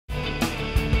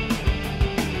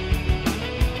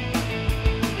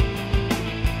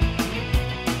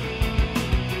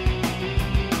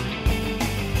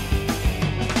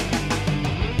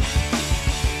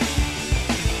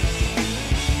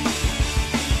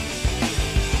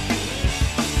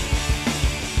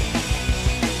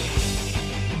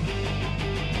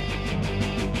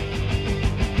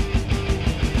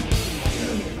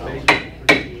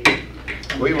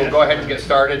we will go ahead and get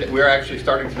started. We're actually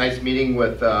starting tonight's meeting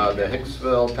with the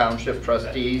Hicksville Township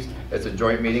Trustees. It's a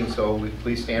joint meeting, so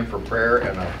please stand for prayer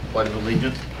and a pledge of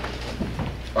allegiance.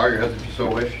 Bow your heads if you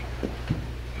so wish.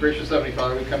 Gracious Heavenly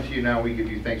Father, we come to you now. We give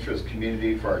you thanks for this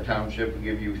community, for our township. We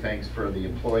give you thanks for the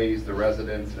employees, the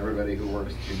residents, and everybody who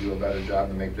works to do a better job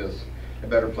to make this a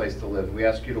better place to live. We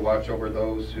ask you to watch over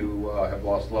those who have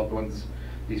lost loved ones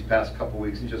these past couple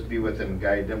weeks and just be with them and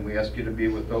guide them. We ask you to be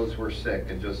with those who are sick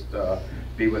and just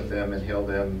be with them and heal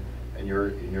them in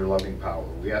your loving power.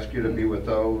 We ask you to be with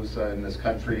those in this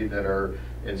country that are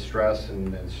in stress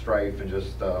and strife, and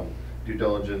just due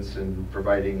diligence in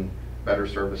providing better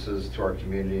services to our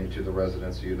community and to the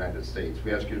residents of the United States.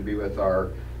 We ask you to be with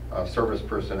our service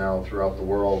personnel throughout the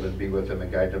world and be with them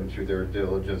and guide them through their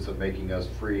diligence of making us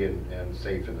free and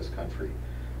safe in this country.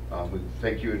 We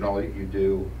thank you in all that you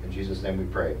do. In Jesus' name we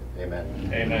pray.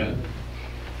 Amen. Amen.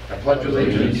 I pledge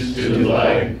allegiance to the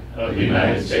flag of the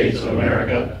United States of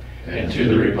America and to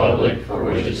the republic for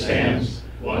which it stands,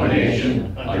 one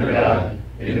nation, under God,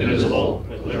 indivisible,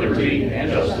 with liberty and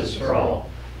justice for all.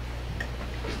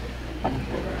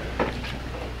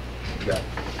 Yeah.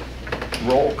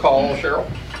 Roll call, Cheryl.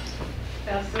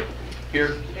 Bassett.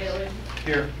 Here. Bailey.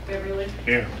 Here. Beverly.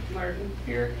 Here. Martin.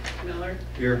 Here. Miller.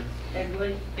 Here.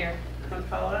 Egley. Here.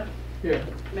 McCullough. Here.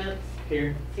 Metz.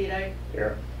 Here. Seedike.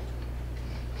 Here.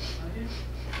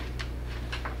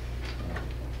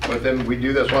 But then we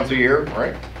do this once a year,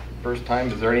 right? First time.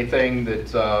 Is there anything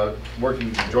that's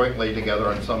working jointly together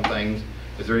on some things?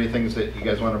 Is there any things that you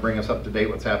guys want to bring us up to date?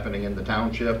 What's happening in the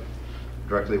township,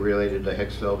 directly related to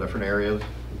Hicksville, different areas?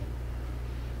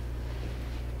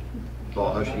 It's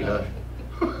all hushy hush.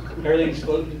 Everything's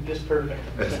just perfect.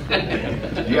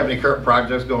 Do you have any current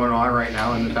projects going on right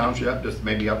now in the township? Just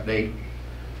maybe update.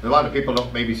 A lot of people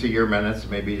don't maybe see your minutes.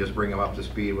 Maybe just bring them up to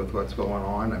speed with what's going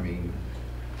on. I mean,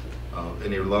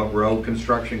 any road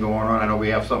construction going on? I know we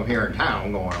have some here in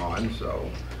town going on. So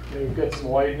yeah, we've got some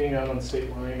widening out on the state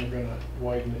line. We're going to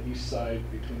widen the east side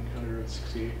between County Road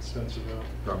 68 and Spencerville.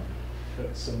 oh.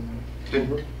 Got some. I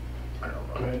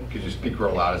don't know. Could you speak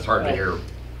real loud? It's hard to hear.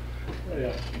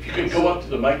 Yeah. If you could go up to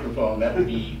the microphone, that would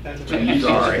be...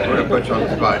 Sorry, we're going to put you on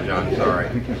the spot, John. Sorry.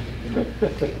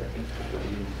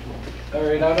 All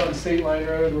right, out on State Line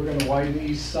Road, we're going to widen the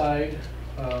east side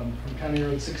from County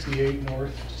Road 68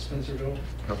 north to Spencerville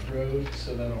Road,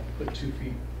 so that'll put 2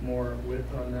 feet more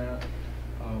width on that.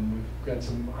 We've got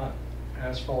some hot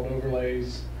asphalt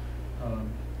overlays,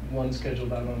 one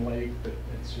scheduled out on Lake, but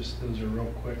it's just, those are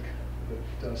real quick.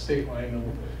 But State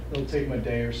Line, it'll take them a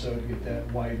day or so to get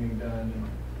that widening done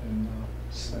and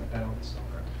cement down. So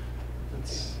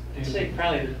that's. I'd say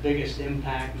probably the biggest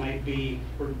impact might be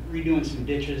we're redoing some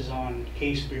ditches on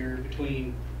Hicksville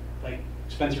between like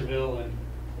Spencerville and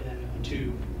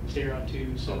 2, State Route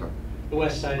 2. So okay. The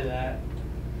west side of that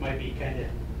might be kind of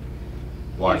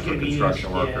Watch for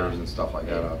construction workers and stuff like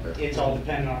that out there. It's all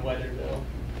dependent on weather though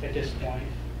at this point.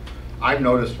 I've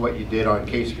noticed what you did on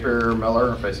Hicksville,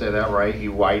 Miller, if I say that right.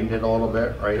 You widened it a little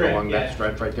bit, right? Correct, Along that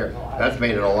stretch right there. That's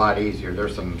made it a lot easier.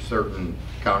 There's some certain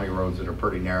county roads that are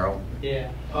pretty narrow.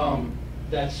 Yeah,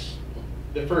 that's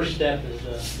the first step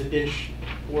is the ditch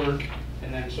work,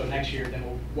 and then so next year then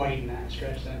we'll widen that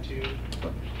stretch then to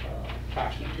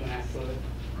approximately 2.5 foot.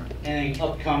 Right. And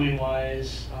upcoming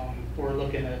wise, we're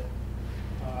looking at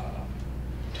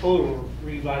total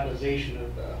revitalization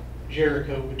of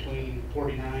Jericho between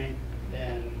 49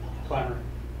 and Clemmer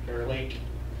or Lake,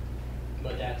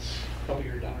 but that's a couple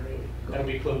years down the road. That'll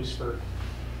be closed for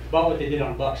about what they did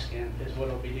on Buckskin is what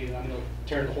it'll be doing. I'm gonna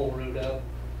tear the whole road up.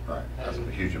 Right, that's a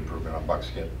huge improvement on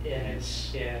Buckskin. And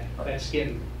it's, yeah, that's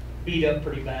getting beat up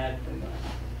pretty bad from the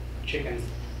chicken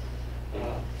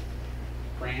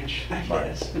ranch, I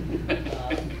guess. And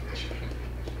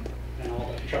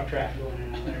all the truck traffic going in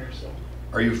and out there, so.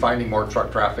 Are you finding more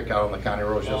truck traffic out on the county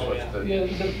roads? Yeah,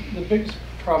 the biggest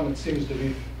problem it seems to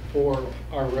be for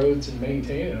our roads and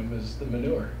maintaining them is the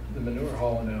manure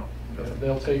hauling out.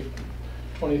 They'll take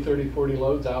 20, 30, 40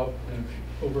 loads out and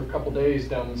over a couple days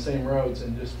down the same roads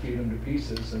and just feed them to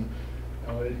pieces. And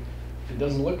it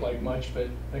doesn't look like much, but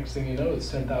next thing you know,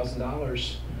 it's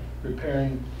 $10,000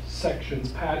 repairing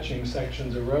sections, patching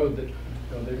sections of road that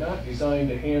they're not designed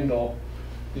to handle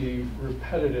the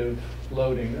repetitive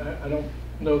loading. I don't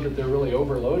know that they're really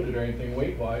overloaded or anything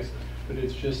weight-wise, but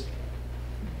it's just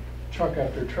truck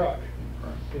after truck,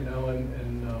 and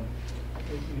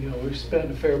we've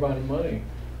spent a fair amount of money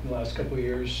in the last couple of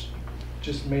years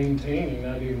just maintaining,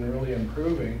 not even really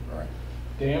improving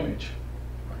damage.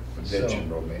 Ditch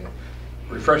and road maintenance.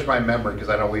 Refresh my memory, because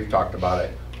I know we've talked about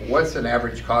it. What's an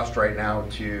average cost right now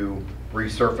to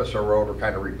resurface a road or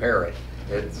kind of repair it?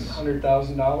 It's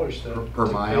 $100,000 to Per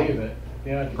mile? pave it.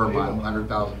 Yeah, to per pave mile, them.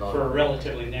 $100,000. For a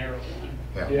relatively narrow one.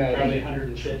 Yeah. Yeah. Probably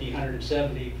 150,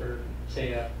 170 for,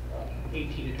 say, a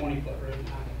 18 to 20 foot road.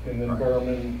 And then Right.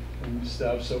 Berman and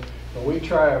stuff, so but we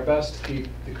try our best to keep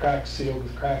the cracks sealed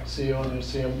with crack seal, and you'll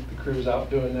see them, the crews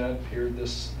out doing that here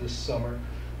this summer.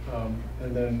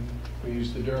 And then we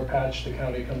use the Durapatch, the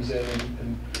county comes in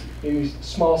and any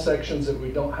small sections that we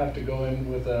don't have to go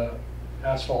in with a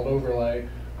asphalt overlay,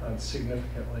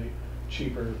 significantly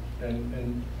cheaper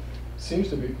and seems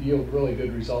to yield really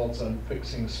good results on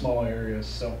fixing small areas,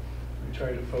 so we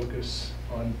try to focus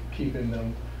on keeping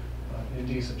them in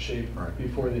decent shape Right.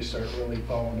 before they start really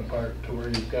falling apart to where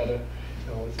you've got to,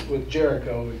 with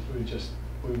Jericho,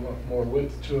 we want more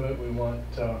width to it. We want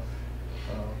to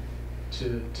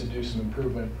do some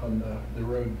improvement on the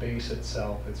road base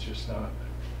itself. It's just not.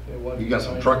 It wasn't You got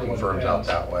some designed trucking for what firms it out has.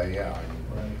 that way, yeah.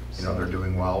 Right. You know, they're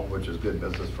doing well, which is good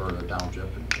business for the township.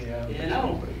 Yeah. And I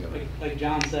don't, like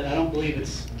John said, I don't believe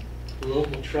it's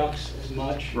local trucks as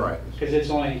much. Right. Because it's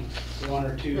only 1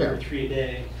 or 2 or Yeah. 3 a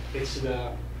day. It's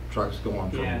the Trucks going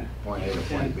from Yeah. point A to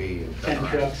point B. and 10 turn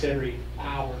around. trucks every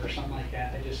hour or something like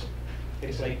that.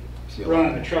 It's like See a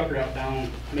running lot. a truck route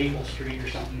down Maple Street or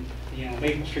something. You know,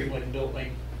 Maple Street wasn't built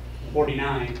like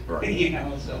 49, Right. you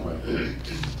know, so Right.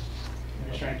 just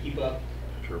trying to keep up.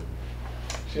 Sure.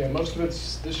 So yeah, most of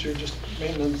it's this year just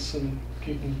maintenance and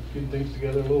keeping things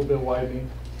together, a little bit of widening.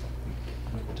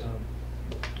 But,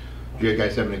 Do you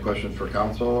guys have any questions for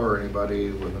council or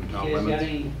anybody within You town guys got limits?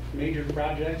 any major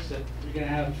projects that you're gonna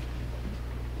have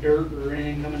dirt or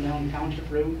anything coming down township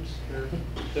roads, or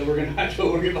that we're gonna have to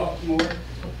worry about more?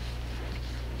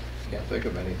 Can't think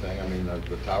of anything. I mean, the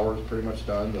tower's pretty much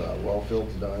done, the well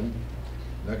field's done.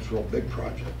 Next real big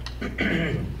project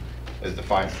is the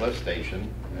fine slip station,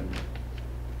 and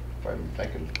if I'm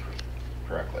thinking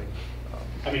correctly.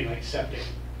 I mean, like septic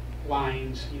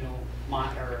lines, you know,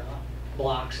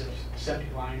 blocks of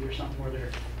septic lines or something where they're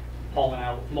hauling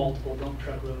out multiple dump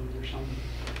truck loads or something.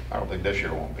 I don't think this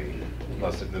year won't be,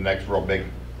 unless the next real big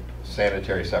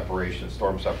sanitary separation,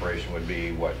 storm separation would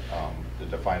be what, the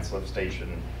defined slip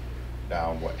station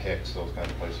down, what, Hicks, those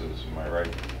kinds of places, am I right?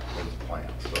 With the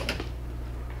plant, so.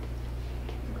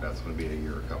 But that's gonna be a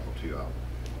year, a couple, 2 out.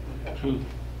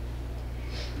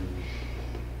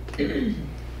 Good.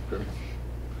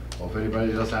 Well, if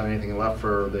anybody doesn't have anything left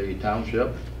for the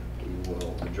township, we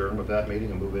will adjourn with that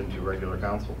meeting and move into regular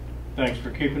council. Thanks for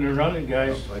keeping it running,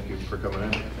 guys. Thank you for coming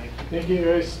in. Thank you,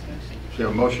 guys. So you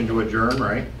have a motion to adjourn,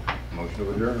 right? Motion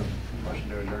to adjourn. Motion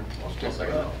to adjourn. I'll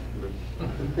second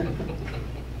that.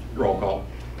 Roll call.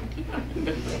 Yep.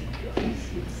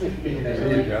 Say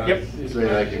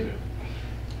thank you.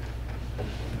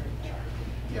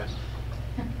 Yes.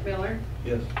 Miller,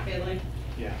 Yes. Bailey,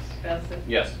 Yes. Bassett.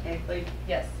 Yes. Ackley.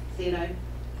 Yes. Zeno,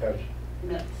 Yes.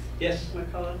 Metz, Yes.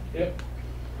 McCullough. Yep.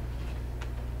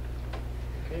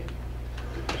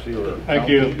 See you later. Thank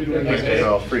you. Thanks,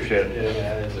 Dale. Appreciate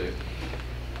it.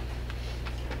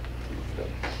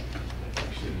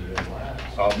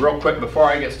 Real quick, before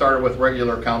I get started with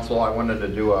regular council, I wanted to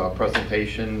do a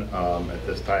presentation at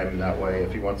this time. That way,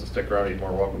 if he wants to stick around, he's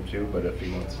more welcome to, but if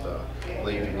he wants to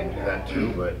leave, he can do that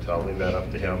too, but I'll leave that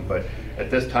up to him. But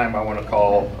at this time, I want to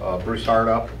call Bruce Hart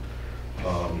up.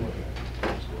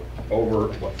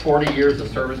 Over, 40 years of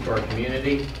service to our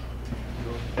community.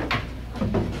 I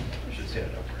should say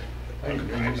it up there. I'm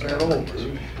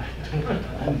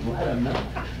glad I'm not.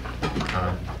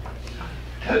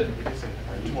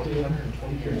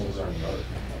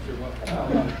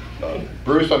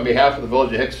 Bruce, on behalf of the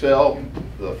Village of Hicksville,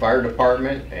 the fire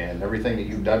department, and everything that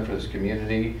you've done for this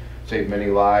community, saved many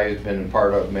lives, been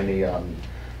part of many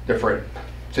different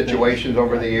situations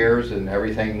over the years and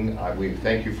everything. We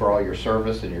thank you for all your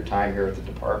service and your time here at the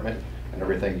department and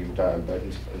everything you've done. But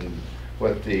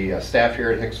with the staff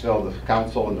here at Hicksville, the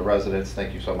council and the residents,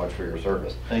 thank you so much for your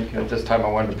service. Thank you. At this time, I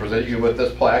wanted to present you with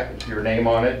this plaque with your name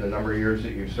on it and the number of years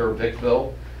that you've served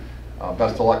Hicksville.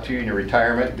 Best of luck to you in your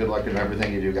retirement. Good luck in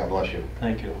everything you do. God bless you.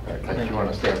 Thank you. All right, thank you. You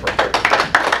want to stand for a second?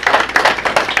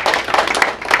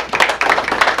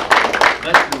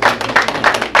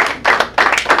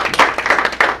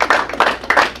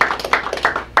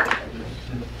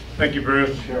 Thank you,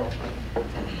 Bruce. Oh,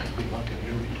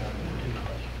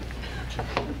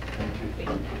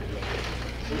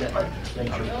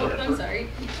 I'm sorry.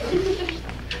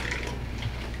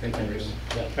 Thank you, Bruce.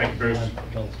 Thank you, Bruce.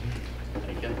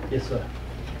 Yes, sir.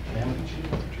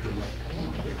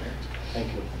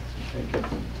 Thank you. Thank you.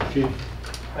 Chief.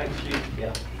 Thanks, Chief.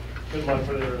 Yeah. Good luck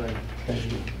for everything.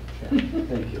 Thank you. Yeah. Thank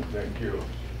you. Thank you.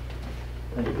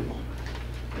 Thank you.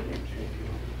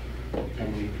 And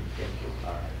we, thank you.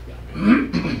 All right. Yeah. All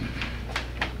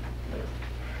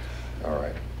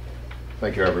right.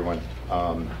 Thank you, everyone.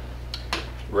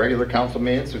 Regular council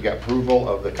minutes, we've got approval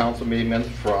of the council meeting minutes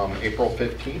from April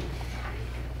 15th.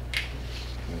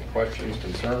 Any questions,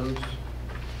 concerns?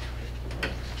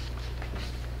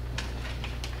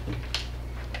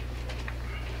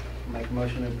 Make a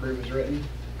motion to approve as written.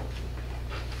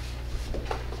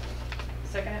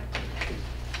 Second it.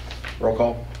 Roll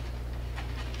call?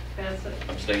 Bassett?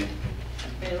 Abstain.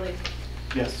 Bailey?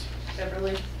 Yes.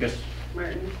 Beverly? Yes.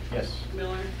 Martin? Yes.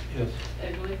 Miller? Yes.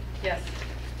 Egley? Yes.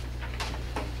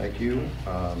 Thank you.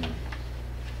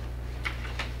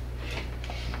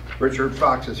 Richard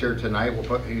Fox is here tonight.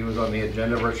 He was on the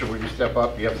agenda. Richard, would you step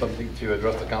up? Do you have something to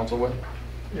address the council with?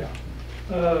 Yeah.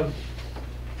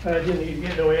 I didn't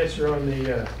get no answer on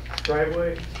the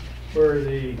driveway where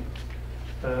the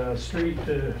street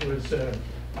was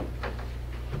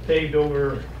paved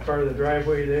over part of the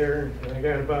driveway there. And I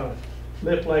got about a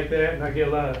lip like that, and I get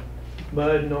a lot of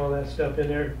mud and all that stuff in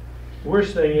there. The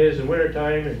worst thing is in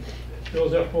wintertime, it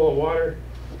fills up full of water.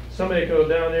 Somebody could go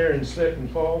down there and slip and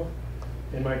fall.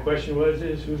 And my question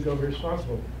is who's going to be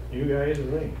responsible? You guys or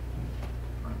me?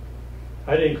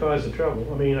 I didn't cause the trouble.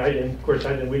 I mean, I didn't, of course, we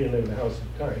didn't live in the house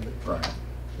at the time, but Right.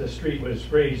 the street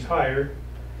was raised higher.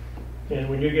 And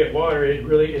when you get water,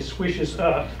 it swishes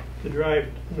up to drive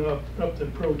up the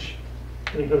approach,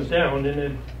 and it goes down, and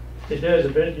then it does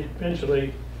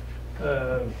eventually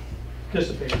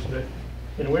dissipates. But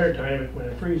in the wintertime, when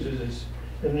it freezes,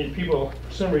 and then people,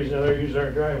 for some reason or other, use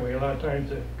our driveway a lot of times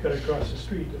to cut across the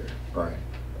street there. Right.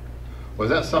 Was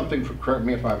that something, correct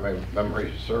me if my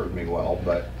memory serves me well,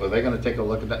 but were they going to take a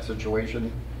look at that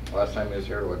situation last time he was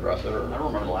here to address it? I Or? don't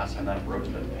remember the last time that road's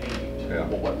been paved. Yeah.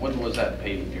 Well, when was that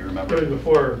paved, do you It remember? was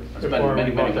before. It's been before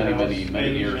many, we many, bought the many, house.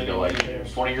 many years ago, like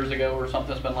years. 20 years ago or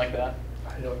something, it's been like that?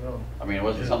 I don't know. I mean, it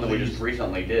wasn't something we just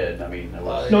recently did, I mean, it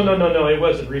was. No, it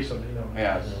wasn't recently, no.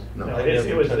 Yeah, it's- No. No,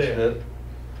 it was there. that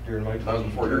was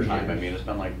before your time, I mean, it's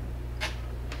been like,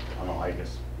 I don't know, I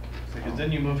guess. Because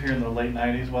didn't you move here in the late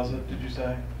 90s, was it, did you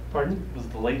say? Pardon? Was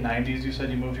it the late 90s you said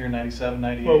you moved here in 97,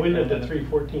 98? Well, we lived at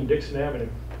 314 Dixon Avenue.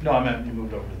 No, I meant you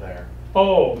moved over there.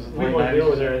 Oh, Was it we late went 90s?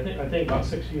 over there, I think about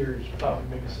 6 years, probably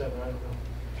maybe 7, I don't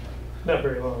know. Not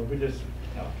very long, we just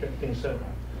kept things set up.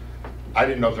 I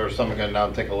didn't know if there was someone going down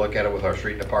and take a look at it with our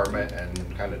street department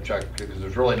and kind of check, because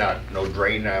there's really no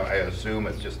drain, I assume.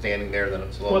 It's just standing there, then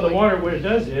it's slowly. Well, the water, what it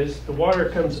does is, the water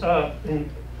comes up and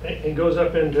goes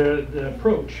up into the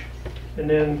approach. And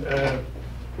then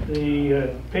the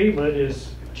pavement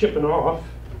is chipping off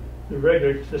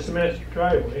the cement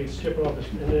driveway, it's chipping off,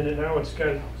 and then now it's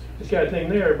got a thing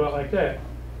there about like that.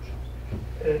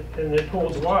 And it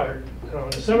holds water. In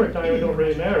the summertime, it don't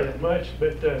really matter that much,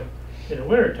 but in the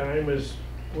wintertime is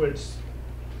what's,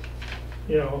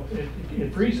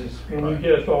 it freezes. When you Right.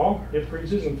 get a thaw, it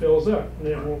freezes and fills up, and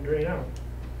then it won't drain out.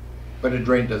 But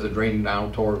does it drain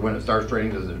down toward, when it starts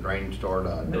draining, does it drain toward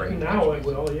drain? Now it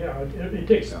will, yeah. It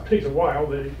takes a while,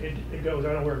 but it goes,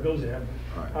 I don't know where it goes at,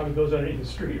 Right. but it goes underneath the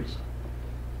streets.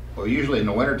 Well, usually in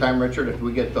the wintertime, Richard, if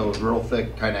we get those real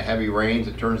thick, kind of heavy rains,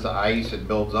 it turns to ice, it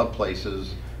builds up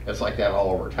places. It's like that all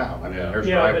over town. I mean, there's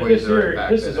Yeah, but driveways this that are here,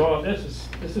 impacted.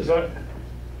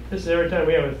 this is every time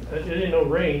we have it ain't no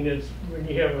rain, it's when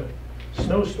you have a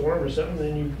snowstorm or something,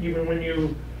 then even when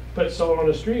you put salt on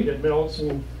the street, it melts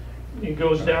and it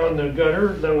goes down the gutter,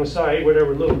 down the side,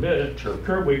 whatever little bit Sure. of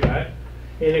curb we got,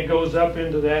 and it goes up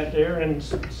into that there and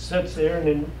sets there, and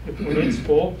then when it's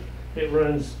full, it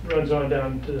runs on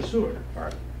down to the sewer. All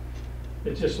right.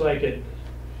 It's just like it's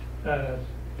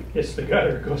the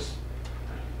gutter goes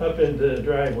up into the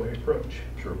driveway approach.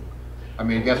 Sure. I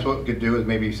mean, I guess what we could do is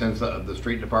maybe send the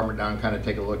street department down, kind of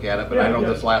take a look at it. But I Yeah, know yeah.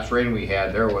 this last rain we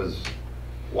had, there was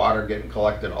water getting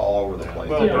collected all over the place.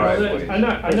 Well, the Yeah, well, driveways. I'm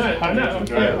not, Hundreds of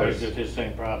driveways yeah, with his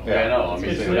same problem. Yeah, I know, I mean.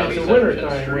 It's so down the the winter center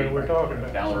time street, when we're talking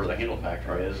about. Down where the handle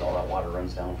factory is, all that water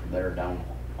runs down from there, down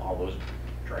all those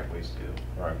driveways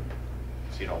too. Right.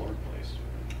 See it all over the place.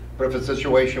 But if it's a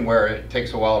situation where it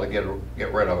takes a while to get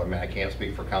rid of, I mean, I can't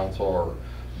speak for council,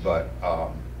 but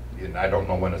I don't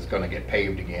know when it's going to get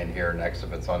paved again here next,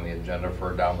 if it's on the agenda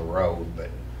for down the road, but.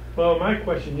 Well, my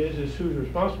question is who's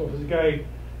responsible? If a guy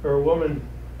or a woman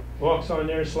walks on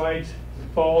there, slides,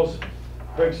 falls,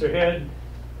 breaks their head,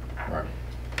 Right.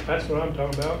 that's what I'm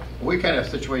talking about. We kind of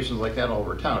have situations like that all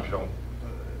over town. If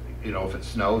you don't, if it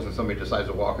snows and somebody decides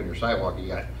to walk on your sidewalk, you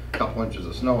got a couple inches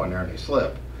of snow in there and they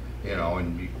slip,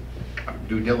 and you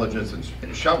do diligence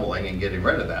in shoveling and getting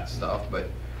rid of that stuff, but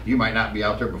you might not be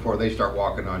out there before they start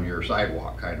walking on your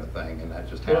sidewalk kind of thing, and that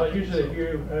just happens. Well, usually if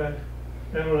you,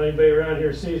 I don't know anybody around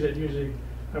here sees it, usually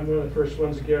I'm one of the first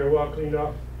ones to get our walk cleaned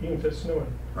off, even if it's snowing.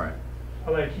 Right. I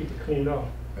like to keep it cleaned off.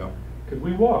 Yeah. Because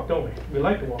we walk, don't we? We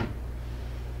like to walk.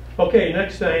 Okay,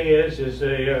 next thing is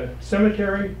a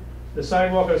cemetery, the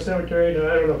sidewalk of the cemetery.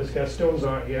 Now, I don't know if it's got stones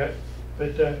on it yet,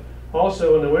 but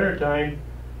also in the wintertime,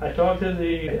 I talked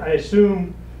to I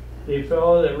assume the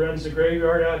fellow that runs the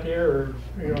graveyard out there, or,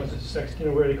 you know, it's a sexton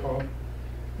or whatever they call him.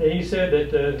 And he said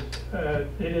that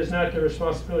it is not their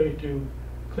responsibility to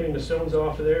clean the stones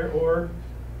off of there or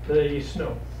the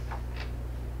snow.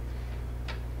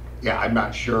 Yeah, I'm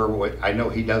not sure what, I know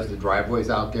he does the driveways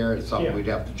out there. It's something Yeah. we'd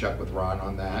have to check with Ron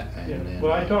on that. Yeah. And then,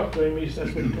 Well, I talked to him, that's what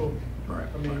he told me. Right.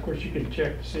 I mean, of course, you can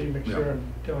check to see, make sure Yeah. I'm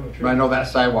telling the truth. But I know that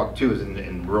sidewalk too is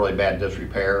in really bad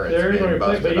disrepair. It's There is been no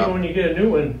replace, but busted even up. when you get a new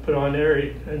one put on there,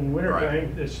 in wintertime,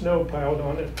 Right. the snow piled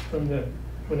on it from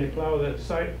when they plow the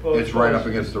site. It's right up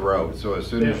against the road, so as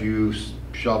soon as Yeah. you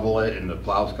shovel it and the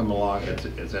plows come along,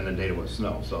 it's inundated with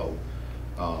snow, so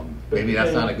maybe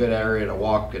that's not a good area to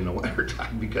walk in the winter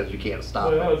time because you can't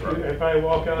stop Well, it. from- if I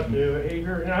walk out to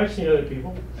Hager, and I've seen other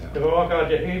people, Yeah. if I walk out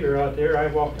to Hager out there, I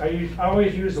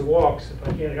always use the walks if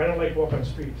I can. I don't like walking on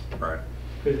streets Right,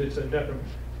 because it's a detriment.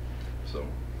 so,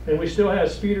 And we still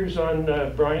have speeders on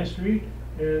Bryan Street,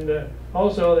 and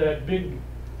also that big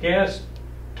gas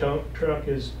truck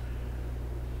is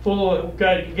full of,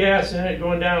 got gas in it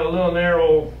going down a little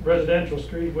narrow residential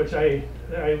street, which I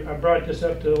brought this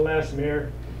up to the last mayor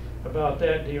about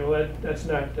that deal. That's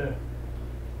not,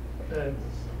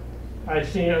 I've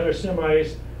seen other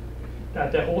semis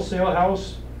at that wholesale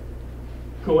house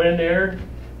go in there,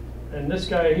 and this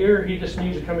guy here, he just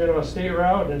needs to come in on a state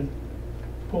route and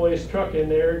pull his truck in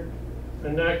there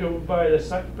and not go by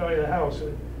the house.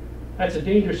 That's a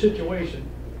dangerous situation.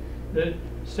 The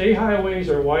state highways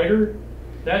are wider.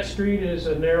 That street is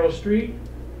a narrow street,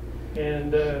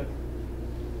 and it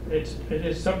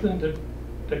is something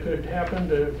that could happen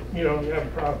to, you know, you have a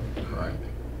problem. right.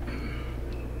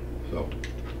 So,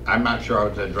 I'm not sure I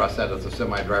would address that as a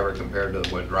semi-driver compared to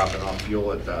what dropping off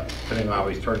fuel at the, depending on how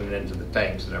he's turning it into the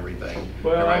tanks and everything.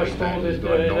 Well, There I might was be told times he's that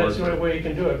going that's north the only or- way you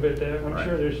can do it, but I'm Right.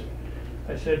 sure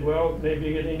I said, well,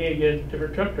 maybe they need to get a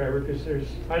different truck driver, because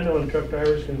I know truck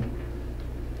drivers can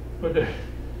put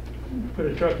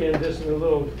a truck in this in a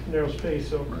little narrow space,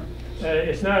 so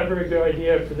it's not a very good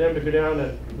idea for them to go down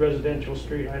a residential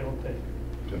street, I don't think.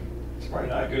 It's probably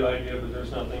not a good idea, but there's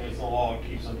nothing in the law that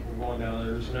keeps them from going down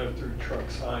there. There's no through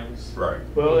truck signs. Right.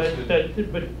 Well,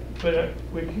 but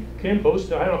we can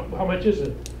post, I don't, how much is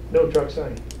it? No truck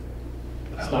sign?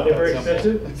 It's Not very that simple.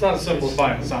 expensive? It's not as simple as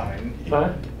buying a sign.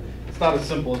 Huh? It's not as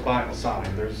simple as buying a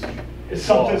sign. There's It's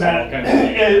something laws and all that, kinds of-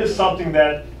 it is something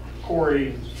that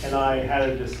Corey and I had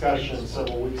a discussion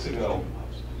several weeks ago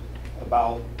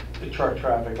about the truck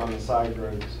traffic on the side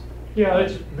roads. Yeah,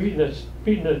 it's beating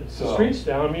the So- streets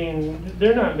down, I mean,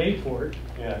 they're not made for it.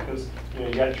 Yeah, because, you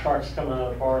got trucks coming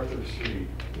out of Arthur Street,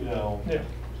 Yeah.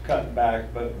 cutting back,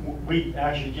 but we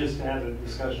actually just had a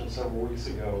discussion several weeks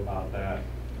ago about that.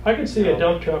 I can see a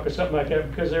dump truck or something like that,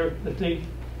 because if they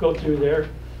go through there,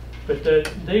 but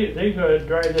they go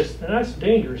drive this, and that's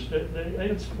dangerous.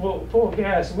 It's full of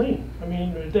gasoline. I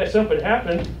mean, if that something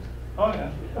happened, Oh,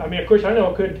 yeah. I mean, of course, I know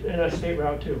it could in a state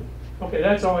route too. Okay,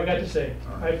 that's all I got to say.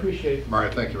 I appreciate it. All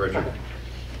right, thank you, Richard.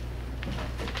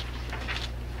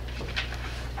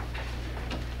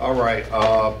 All right,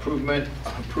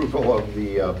 approval of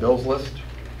the bills list.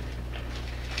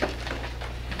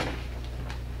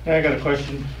 I got a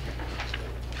question.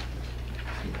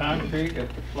 Concrete at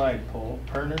the flagpole,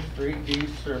 Perner Street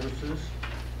East Services.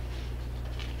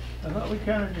 I thought we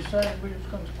kind of decided we were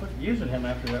just going to quit using him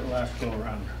after that last go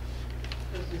around.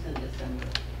 This was in December.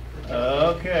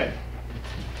 Okay.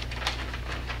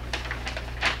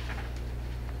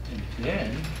 And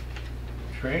then,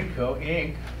 Trainco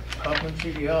Inc., Upland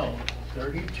CDL,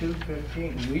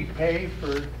 3215. We pay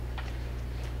for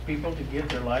people to get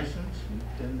their license,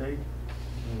 then they,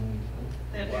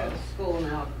 They go to school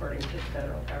now according to the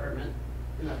federal government,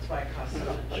 and that's why it costs so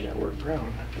much. work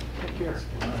around. Take care.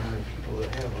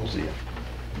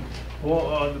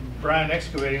 Well, the Brian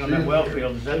excavating on that well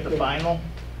field, is that the final?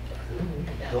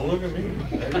 Don't look at me.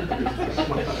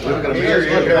 Look at me,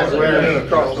 you're swearing in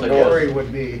across the board.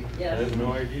 Would be. Yes.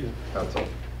 no idea. That's all.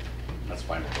 That's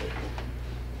fine.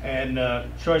 And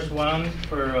choice one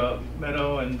for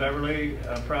Meadow and Beverly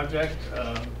project,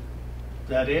 is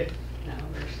that it? No,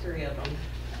 there's 3 of them.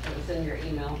 It was in your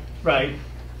email. Right.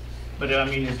 But I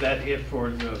mean, is that it for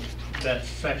that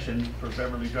section for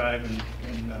Beverly Drive and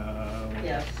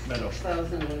Yes, Meadow?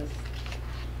 6,000 is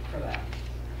for that.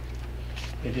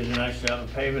 They did a nice job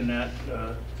of paving that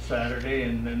Saturday,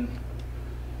 and then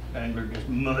Angler just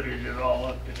muddied it all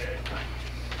up today.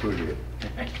 Who did?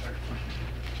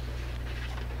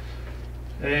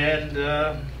 And,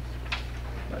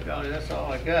 by golly, that's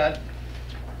all I got.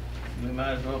 We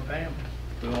might as well pay them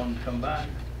if we want them to come by.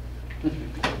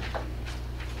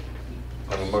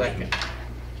 Have a motion.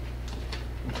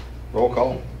 Roll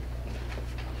call.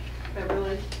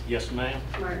 Beverly, Yes, ma'am.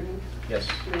 Martin, Yes.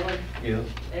 Miller, Yes.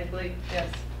 Egley. Yes.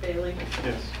 Bailey.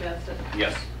 Yes. Bassett.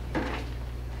 Yes.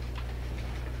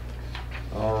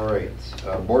 All right,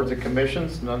 boards and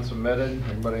commissions, none submitted.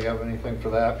 Anybody have anything for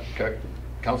that? Okay.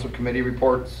 Council committee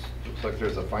reports. Looks like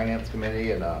there's a finance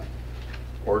committee and a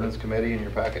ordinance committee in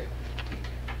your packet.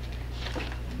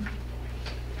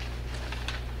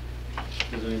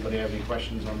 Does anybody have any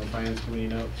questions on the finance committee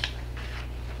notes?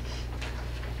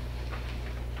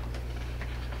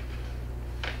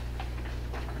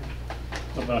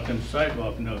 What about them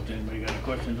sidewalk notes? Anybody got any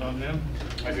questions on them?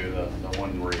 I do, the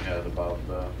one where you had about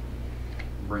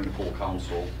bring the full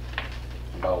council,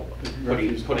 about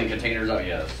putting containers out,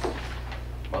 yes.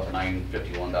 About the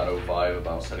 951.05,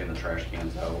 about setting the trash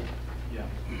cans out. Yeah.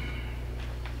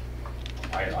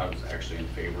 I was actually in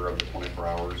favor of the 24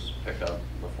 hours pickup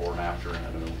before and after, and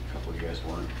I know a couple of you guys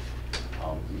weren't.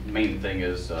 Main thing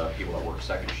is people that work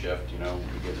second shift, you know,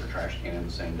 you get their trash can in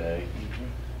the same day.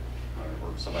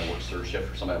 Or somebody works third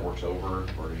shift, or somebody that works over,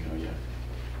 or you know, you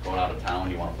going out of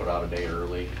town, you want to put out a day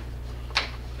early.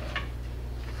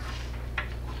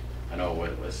 I know what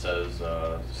it says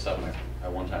 7.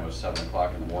 At one time it was 7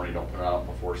 o'clock in the morning. Don't put it out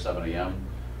before 7 a.m.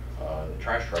 The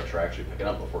trash trucks are actually picking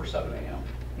up before 7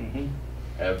 a.m.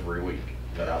 Every week.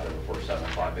 They're out there before 7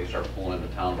 o'clock. They start pulling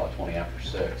into town about 20 after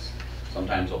 6.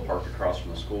 Sometimes they'll park across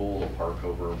from the school. They'll park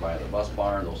over by the bus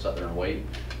barn. They'll sit there and wait.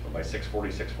 But by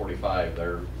 6:40, 6:45,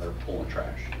 they're pulling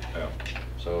trash. Yeah.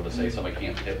 So to say somebody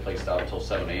can't get placed out until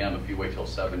 7 a.m., if you wait till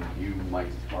 7, you might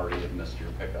already have missed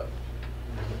your pickup.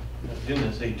 Didn't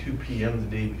it say 2 p.m.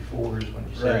 the day before is when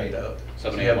you set it up? 7 So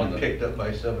a.m. you on haven't the- picked up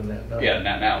by 7 that night? Yeah,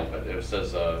 not now, but it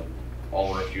says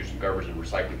all refuse and garbage and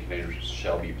recycling containers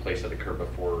shall be placed at the curb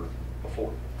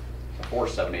before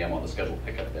 7 a.m. on the scheduled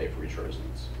pickup day for each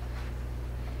residence.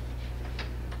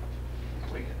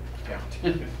 Yeah.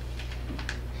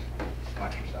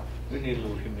 Watch yourself. We need a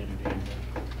little humidity in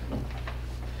there.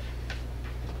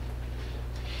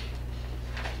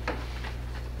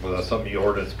 Well, that's something the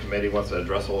ordinance committee wants to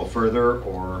address a little further,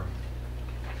 or?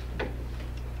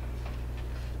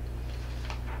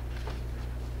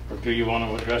 Or do you want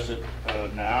to address it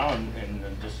now and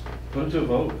just Put it to a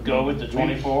vote. go with the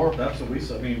 24? That's what we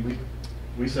said. I mean,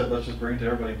 we said let's just bring it to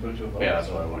everybody and put it to a vote. Yeah, that's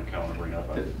what I want to kind of bring up.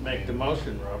 Make the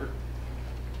motion, Robert.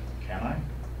 Can I?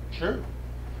 Sure.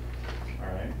 All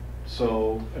right.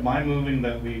 So am I moving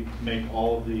that we make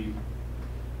all of the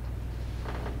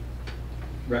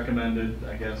recommended,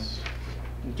 I guess?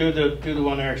 Do the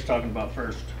one Eric's talking about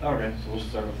first. Okay, so we'll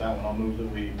start with that one. I'll move that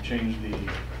we change the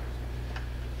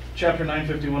Chapter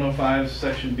 95105,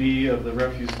 Section B of the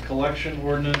Refuse Collection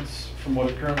Ordinance from what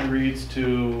it currently reads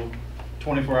to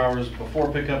 24 hours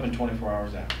before pickup and 24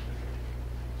 hours after.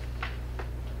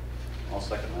 I'll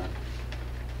second that.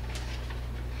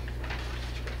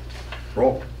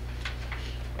 Roll.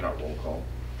 Not roll call.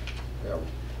 Yeah. So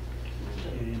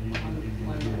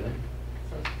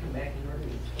it's come back in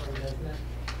ordinance form, doesn't it?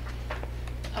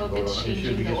 Oh, Vote the on it. You should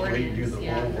changing the just wait and do ordinance, the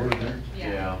yeah. whole ordinance.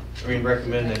 Yeah. I mean,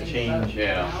 recommend that change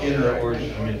Yeah. in the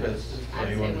ordinance, I mean, if that's how I'd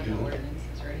you say want when to the do it. ordinance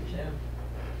is right. Yeah.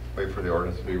 Wait for the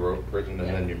ordinance to be written and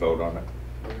then you vote on it.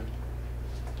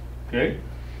 Okay.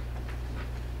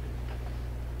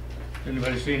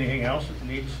 Anybody see anything else that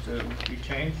needs to be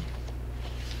changed?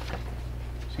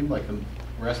 Seemed like the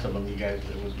rest of them, you guys,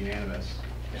 it was unanimous,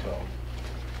 so.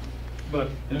 But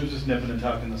And it was just nipping and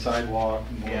tucking the sidewalk.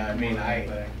 And Yeah, I mean, more than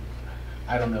anything.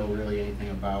 I don't know really anything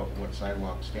about what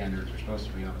sidewalk standards are supposed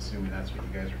to be. I'm assuming that's what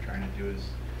you guys are trying to do is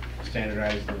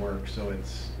standardize the work so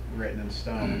it's written in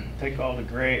stone. take all the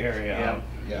gray area out.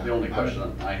 Yeah. The only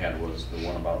question I had was the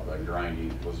one about the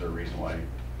grinding. Was there a reason why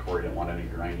Corey didn't want any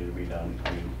grinding to be done?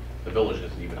 I mean, the village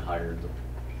hasn't even hired the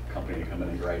company to come in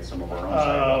and grind some of our own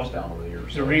sidewalks down over the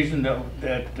years. The reason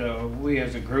that we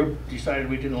as a group decided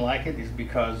we didn't like it is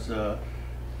because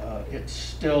it's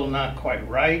still not quite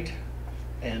right,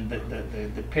 and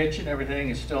the pitch and everything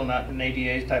is still not an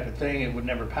ADA type of thing. It would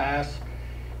never pass.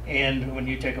 And when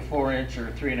you take a 4-inch or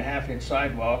 3.5-inch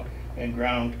sidewalk and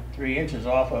ground 3 inches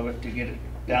off of it to get it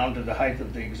down to the height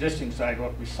of the existing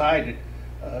sidewalk beside it,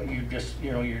 you're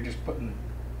just putting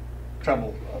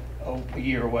trouble a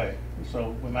year away.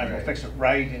 So we might as well fix it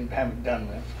right and have it done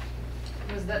with.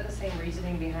 Was that the same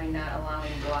reasoning behind not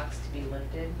allowing blocks to be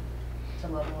lifted to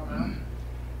level them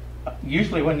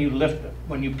Usually when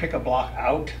you pick a block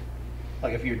out,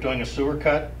 like if you're doing a sewer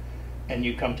cut and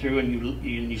you come through and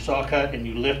you saw cut and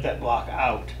you lift that block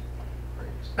out,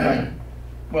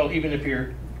 well, even if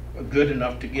you're good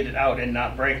enough to get it out and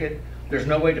not break it, there's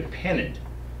no way to pin it.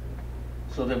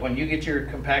 So that when you get your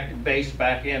compacted base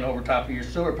back in over top of your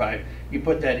sewer pipe, you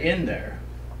put that in there.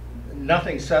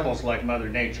 Nothing settles like Mother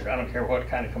Nature. I don't care what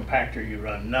kind of compactor you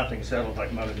run, nothing settles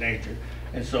like Mother Nature.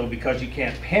 And so because you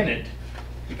can't pin it,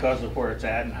 because of where it's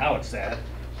at and how it's at,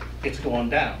 it's going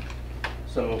down.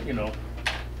 So, you know,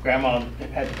 Grandma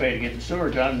had to pay to get the sewer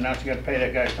done, and now she got to pay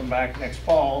that guy to come back next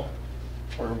fall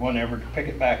or whenever to pick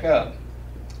it back up.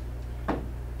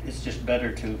 It's just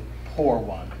better to pour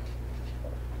one.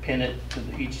 Pin it to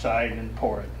each side and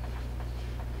pour it.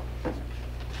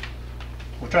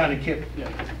 We're trying to keep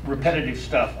repetitive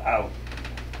stuff out,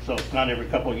 so it's not every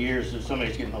couple of years that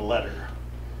somebody's getting a letter.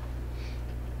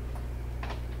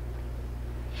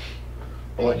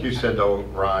 Well, like you said though,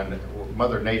 Ron,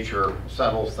 Mother Nature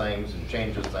settles things and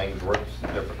changes things, works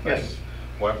different things. Yes.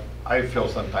 What I feel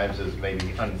sometimes is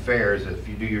maybe unfair is if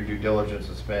you do your due diligence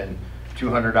and spend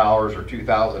 $200 or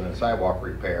 $2,000 in sidewalk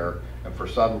repair, and for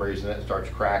some reason it starts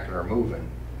cracking or moving,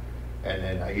 and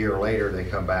then a year later they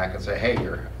come back and say, hey,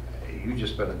 you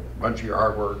just spent a bunch of your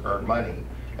hard work, earned money,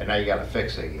 and now you got to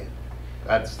fix it again.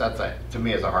 To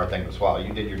me, is a hard thing to swallow.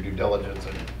 You did your due diligence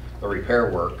and the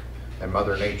repair work, and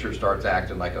Mother Nature starts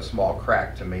acting like a small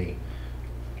crack to me,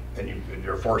 and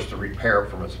you're forced to repair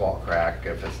from a small crack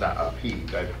if it's not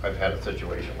upheaved. I've had a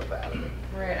situation with that.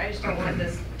 Right, I just don't want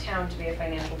this town to be a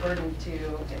financial burden to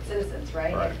its citizens,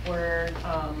 right? Right. If we're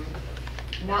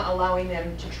not allowing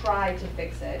them to try to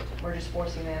fix it, we're just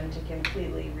forcing them to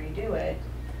completely redo it.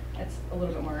 That's a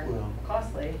little bit more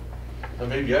costly. Now,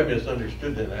 maybe I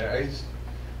misunderstood that.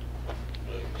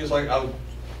 Just like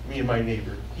me and my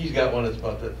neighbor, he's got one that's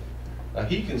about that. Now,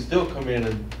 he can still come in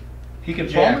and He can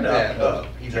jack foam it that up.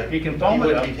 up. He can foam it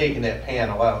wouldn't up. be taking that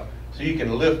panel out. So you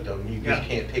can lift them, you just Yeah.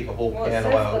 can't take a whole Well, it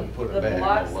panel out says and put the it back.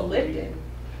 block's lifted.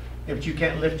 Yeah, but you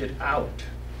can't lift it out.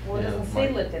 Well, it Yeah, doesn't say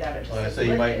might- lifted out, it just Well, I says say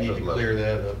you might need lifted. to clear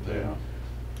that up there. Yeah.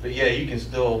 But yeah, you can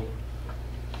still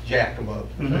jack them up,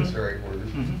 if that's the right word.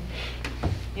 Mhm.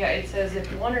 Yeah, it says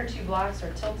if one or two blocks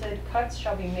are tilted, cuts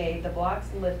shall be made, the blocks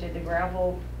lifted, the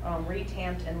gravel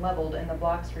retamped and leveled, and the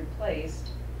blocks replaced.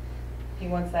 He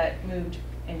wants that moved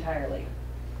entirely.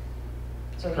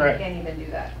 So you Correct. can't even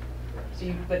do that. So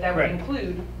you, but that would Correct.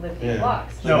 include lifting Yeah.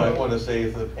 blocks. So you might want to say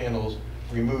if the panel's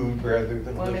removed rather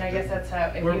than Well, I mean, I guess lifted. that's how,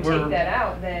 if We're- you we're- take that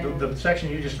out, then. The section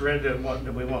you just read that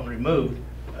we want removed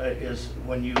is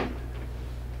when you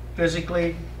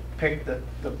physically pick the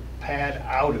pad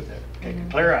out of it, take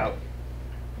it clear out,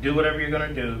 do whatever you're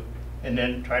gonna do, and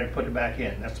then try to put it back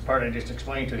in. That's the part I just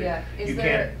explained to you. Yeah. Is You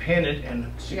there- can't pin it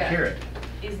and secure it.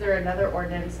 Is there another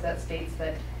ordinance that states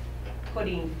that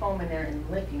putting foam in there and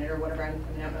lifting it, or whatever, I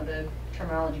don't know the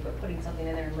terminology, but putting something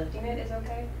in there and lifting it is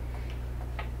okay?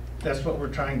 That's what we're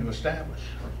trying to establish.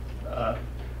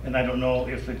 And I don't know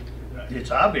if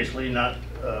it's obviously not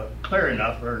clear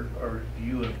enough, or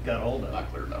you have got hold of it.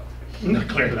 Not clear enough. Not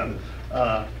clear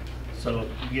enough. So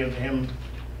give him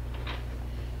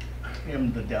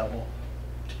the devil.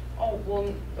 Oh,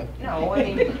 well, no, I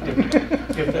mean,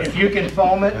 If you can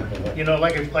foam it, you know,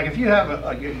 like if you have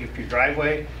if your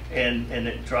driveway and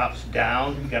it drops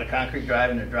down, you got a concrete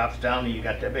drive and it drops down and you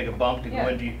got that big a bump to go Yeah.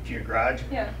 into your garage,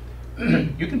 yeah,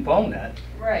 you can foam that.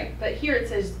 right, but here it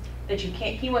says that you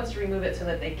can't, he wants to remove it so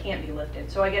that they can't be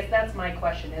lifted. So I guess that's my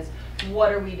question is,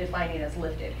 what are we defining as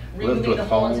lifted? Removing with the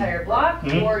whole foam? entire block,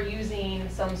 Mhm. or using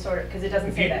some sort of, because it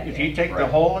doesn't say that If here. you take the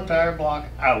Right. whole entire block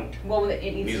out, Well, it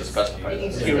needs Needs to, to specify it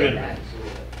needs to that. Get say rid of that.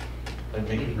 And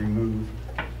make it remove.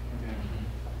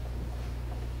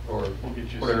 Or We'll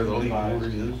get you whatever the some legal advice.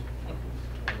 word is.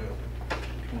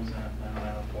 Was that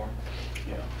 9904?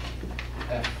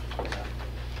 F.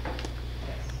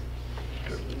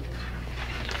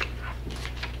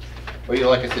 Well,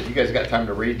 like I said, you guys got time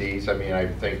to read these. I mean, I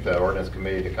think the ordinance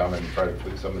committee to come and try to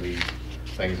tweak some of these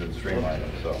things and streamline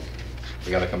them, so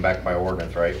we gotta come back by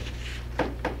ordinance, right?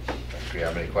 If you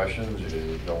have any questions,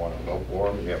 you don't wanna vote for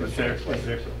them, you have a is there chance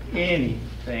later. so.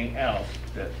 anything else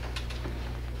that,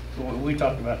 we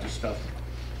talked about this stuff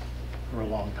for a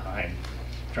long time,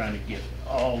 trying to get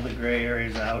all the gray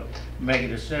areas out, make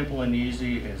it as simple and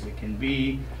easy as it can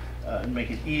be,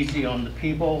 make it easy on the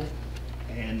people,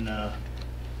 and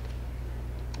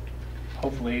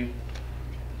hopefully,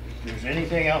 if there's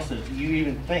anything else that you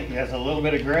even think has a little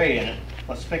bit of gray in it,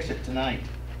 let's fix it tonight.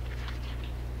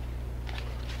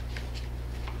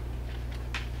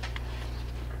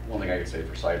 One thing I could say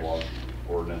for sidewalk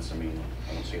ordinance, I mean,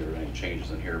 I don't see there are any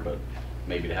changes in here, but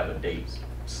maybe to have a date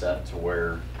set to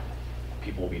where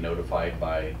people will be notified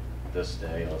by this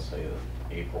day, let's say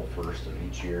April 1st of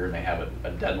each year, and they have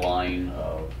a deadline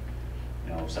of,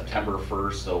 September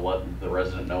 1st, they'll let the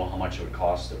resident know how much it would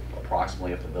cost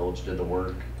approximately if the village did the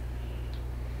work.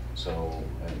 So,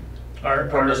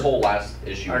 and from this whole last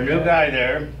issue. Our we new had- guy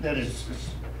there, that is,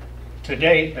 to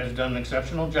date, has done an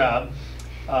exceptional job.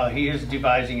 He is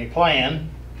devising a plan,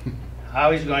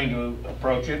 how he's going to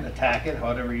approach it, attack it,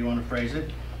 however you want to phrase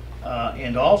it.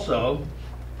 And also,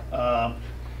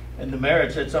 and the mayor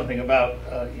had said something about,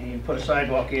 you put a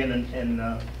sidewalk in and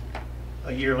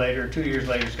a year later, 2 years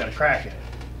later, it's got a crack in it.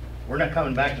 We're not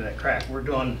coming back to that crack. We're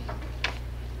doing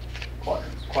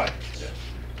Quadrants. quadrants. Yeah.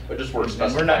 But just where it's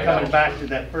And we're not specified coming out. back to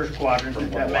that first quadrant From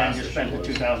that what that the man last just spent the issue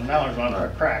was. $2,000 on for a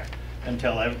Right. crack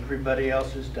until everybody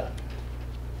else is done.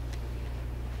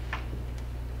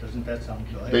 Doesn't that sound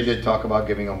good? They did talk about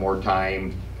giving them more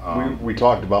time. We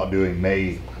talked about doing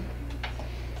May,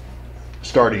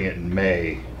 starting it in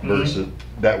May versus,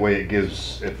 that way it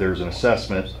gives, if there's an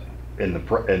assessment in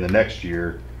the next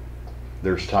year,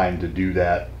 there's time to do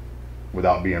that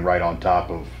without being right on top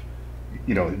of,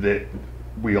 that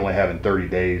we only have in 30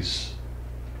 days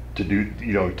to do,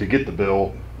 to get the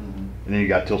bill, and then you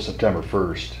got till September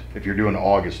 1st. If you're doing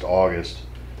August to August,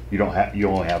 you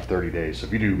only have 30 days. So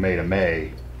if you do May to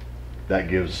May, that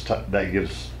gives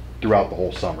throughout the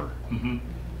whole summer.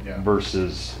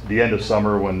 Versus the end of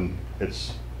summer when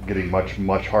it's getting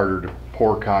much harder to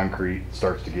pour concrete,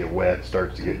 starts to get wet,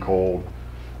 starts to get cold.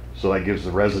 So that gives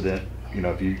the resident,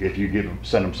 if you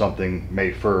send them something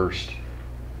May 1st,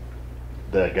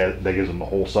 that gives them the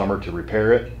whole summer to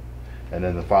repair it. And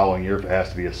then the following year, if it has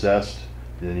to be assessed,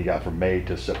 then you got from May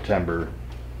to September.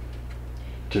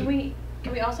 Can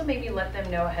we also maybe let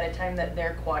them know ahead of time that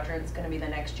their quadrant's gonna be the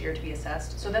next year to be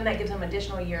assessed? So then that gives them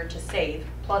additional year to save,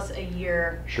 plus a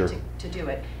year Sure. to do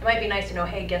it. It might be nice to know,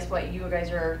 hey, guess what, you guys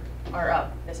are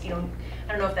up. This, I don't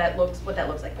know if that what that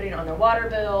looks like, putting it on their water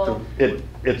bill.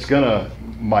 It's gonna,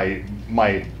 my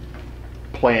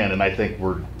plan, and I think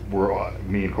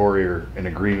me and Corey are in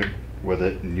agreement with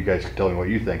it, and you guys can tell me what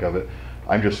you think of it.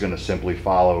 I'm just gonna simply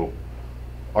follow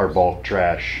our bulk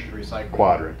trash Recycle.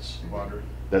 quadrants. Water.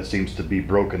 That seems to be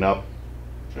broken up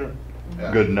Sure.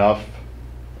 good enough,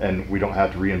 and we don't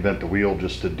have to reinvent the wheel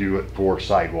just to do it for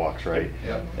sidewalks, right?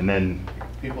 Yep. And then,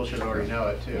 People should already know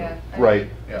it too. Yeah. right,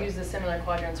 Yeah. Use the similar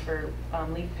quadrants for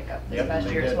leaf pickup this Yep, past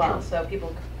they year as did, well, sure. so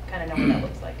people kind of know what that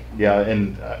looks like. yeah,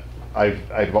 and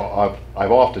I've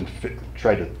often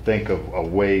tried to think of a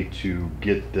way to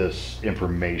get this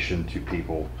information to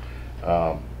people.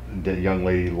 The young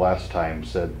lady last time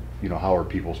said, how are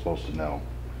people supposed to know?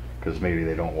 Because maybe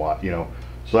they don't want,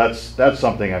 so that's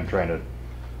something I'm trying to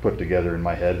put together in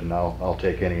my head, and I'll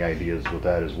take any ideas with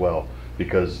that as well.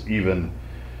 Because even,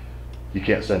 you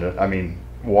can't send it,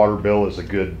 water bill is a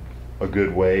good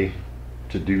way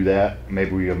to do that.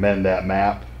 Maybe we amend that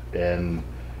map and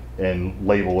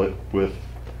label it with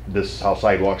this, how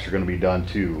sidewalks are gonna be done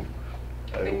too.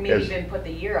 And maybe even put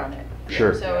the year on it.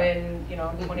 Sure. So in,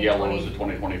 2020. Yellow is the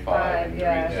 2025, and green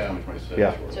yeah. is 2026.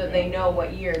 Yeah. So they know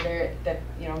what year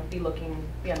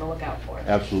be on the lookout for.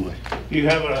 Absolutely. Do you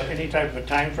have any type of a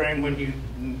time frame when you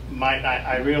might,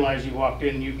 I realize you walked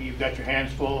in, you've got your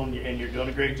hands full and you're doing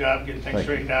a great job getting things Thank you.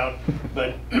 straightened out,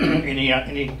 but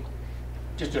any,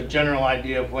 just a general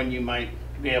idea of when you might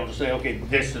be able to say, okay,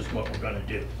 this is what we're gonna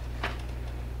do?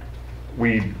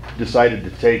 We decided to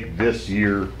take this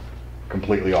year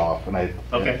completely off, and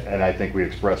Okay. I think we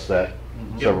expressed that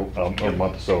a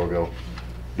month or so ago.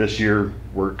 This year,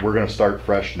 we're gonna start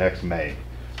fresh next May.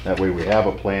 That way we have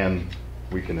a plan,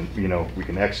 we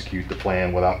can execute the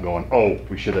plan without going, oh,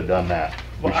 we should have done that.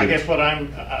 We Well, I should- guess what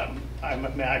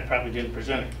I probably didn't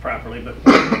present it properly, but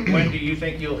when do you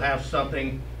think you'll have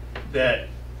something that,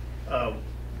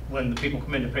 when the people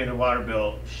come in to pay their water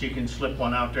bill, she can slip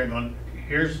one out there and going,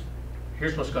 here's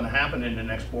what's gonna happen in the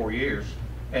next 4 years,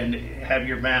 and have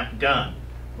your map done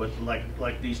with,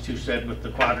 like these two said, with the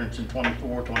quadrants in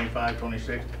 24, 25,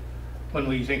 26? When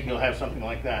will you think you'll have something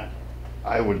like that?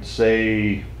 I would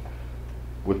say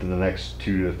within the next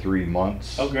 2 to 3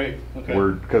 months. Oh, great, okay.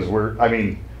 Because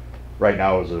right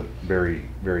now is a very,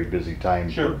 very busy time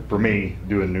Sure. for me,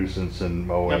 doing nuisance and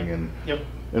mowing Yep, and yep.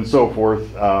 and so forth.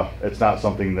 It's not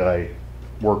something that I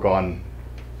work on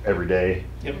every day.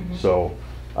 Yep. So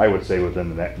I would say within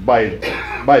the next, by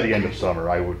the end of summer,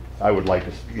 I would like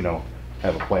to,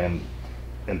 have a plan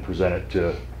and present it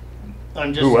to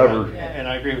I'm just, whoever. and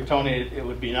I agree with Tony, it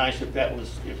would be nice if that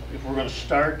was, if we're gonna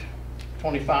start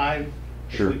 25,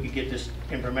 Sure. if we could get this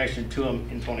information to them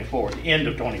in 24, the end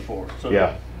of 24. So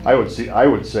Yeah, I would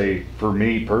say, for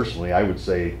me personally, I would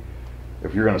say,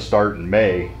 if you're gonna start in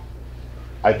May,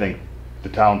 I think the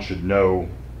town should know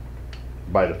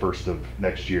by the 1st of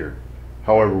next year.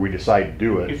 however we decide to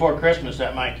do it, Before Christmas,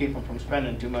 that might keep them from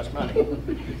spending too much money.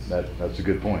 that's a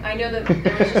good point. I know that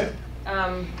there was just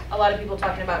a lot of people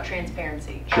talking about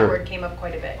transparency. That Sure. word came up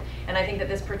quite a bit. And I think that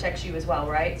this protects you as well,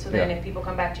 right? So then Yeah. if people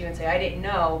come back to you and say, I didn't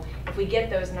know, if we get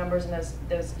those numbers and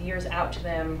those years out to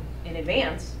them in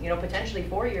advance, you know, potentially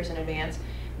 4 years in advance,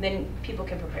 then people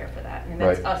can prepare for that. And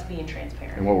that's Right. us being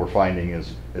transparent. And what we're finding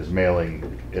is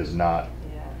mailing is not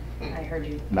Yeah, I heard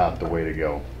you. the way to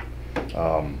go.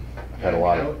 I've had a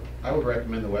lot of, I would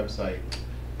recommend the website.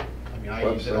 I mean, I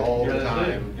use it Website. all the Yeah, that's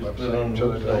it. time. Just put it on the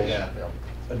Website. website. Yeah.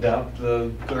 Adopt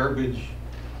the garbage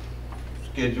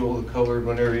schedule, the colored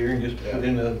one every year, and just put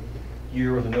in a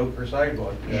year with a note for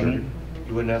sidewalk. Sure. You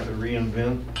wouldn't have to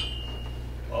reinvent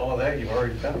all of that, you've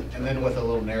already done. And then with a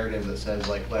little narrative that says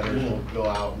like letters will go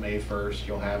out May 1st,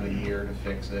 you'll have a year to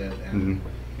fix it. And Mhm.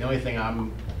 the only thing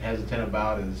I'm hesitant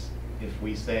about is if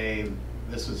we say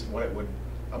this is what it would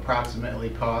approximately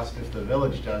cost if the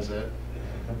village does it,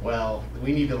 well,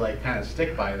 we need to like kind of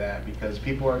stick by that because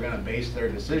people are gonna base their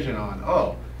decision on,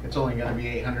 oh, it's only gonna be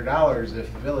 $800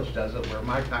 if the village does it, where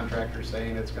my contractor's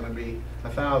saying it's gonna be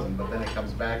 $1,000, but then it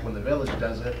comes back when the village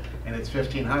does it and it's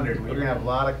 1,500. We're gonna have a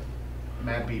lot of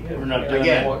mad people. We're not doing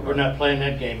Again, that, we're not playing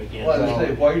that game again. Well, I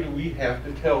say, why do we have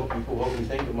to tell people what we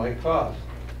think it might cost?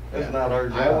 That's not our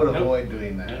job. I would avoid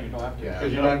doing that. No, you don't have to. Yeah.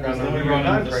 Because you're not Because gonna then be we a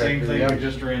run into the same contractor. thing we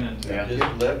just ran into. Yeah.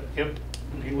 Just let, Yep,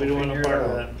 we don't want a part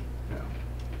of that.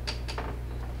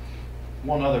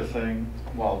 One other thing,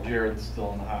 while Jared's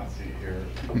still in the hot seat here,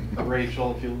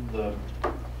 Rachel, if you, the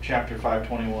chapter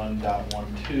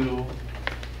 521.12,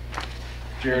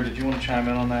 Jared, did you want to chime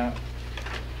in on that?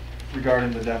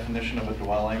 Regarding the definition of a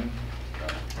dwelling?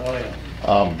 Oh,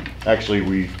 yeah. Actually,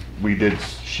 we did,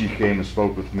 she came and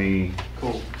spoke with me.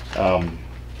 Cool.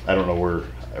 I don't know where,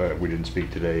 we didn't speak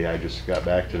today, I just got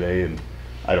back today, and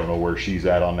I don't know where she's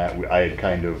at on that. I had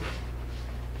kind of,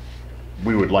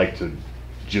 we would like to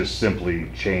just simply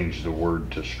change the word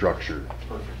to structure.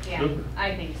 Perfect. Yeah,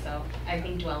 I think so. I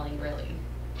think dwelling really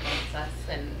makes us,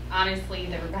 and honestly,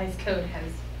 the revised code has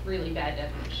really bad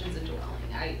definitions of dwelling.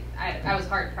 I was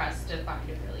hard pressed to find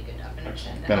a really good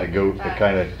definition. Kind of go, it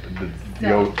kind of,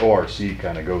 the ORC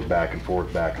kind of goes back and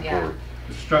forth, Yeah.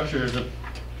 The structure is a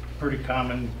pretty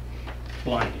common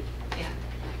blanket. Yeah,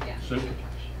 yeah, So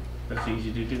that's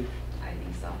easy to do. I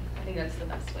think so. I think that's the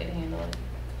best way to handle it.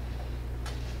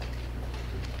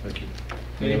 Thank you.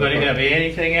 Anybody have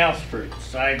anything else for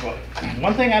sidewalk?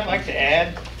 One thing I'd like to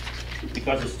add,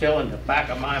 because it's still in the back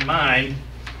of my mind,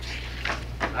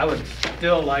 I would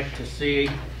still like to see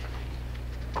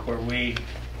where we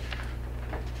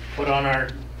put on our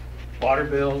water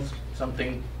bills,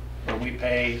 something where we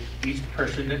pay, each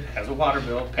person that has a water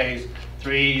bill pays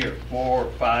 $3 or $4 or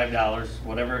 $5,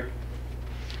 whatever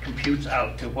computes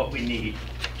out to what we need,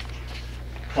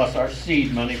 plus our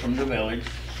seed money from the village,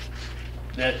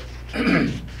 that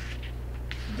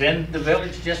then the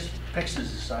village just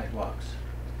fixes the sidewalks.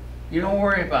 You don't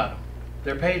worry about them.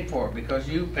 They're paid for because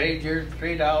you paid your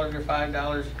 $3 or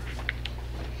 $5.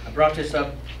 I brought this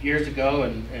up years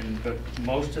ago, but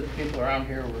most of the people around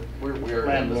here were We're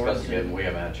landlords. discussing it, and we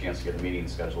haven't had a chance to get a meeting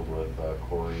scheduled with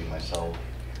Corey, myself,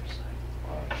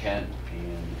 Kent,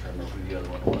 and I'm trying to remember who the other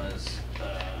one was,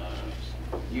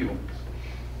 you,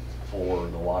 for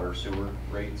the water sewer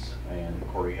rates, and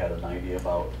Corey had an idea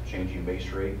about changing base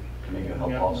rate to maybe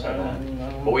help Yeah, offset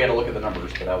that. But we had to look at the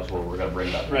numbers, but that was where we're gonna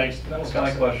bring that. Right. That was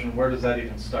my question, where does that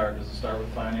even start? Does it start with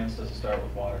finance, does it start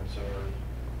with water and sewer?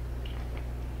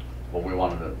 Well, we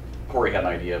wanted to, Corey had an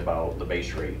idea about the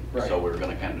base rate, Right. so we were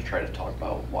gonna kind of try to talk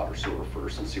about water sewer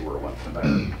first and see where it went from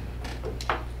there.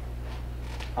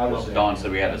 I would Because say- Dawn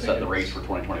said we had I to think set the it's- rates for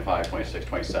 2025, 26,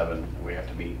 27, and we have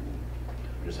to meet.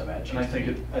 We just haven't had a And I chance to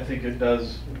think meet. I think it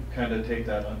does kind of take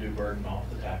that undue burden off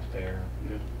the taxpayer.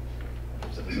 Yeah.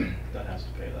 Citizen that has to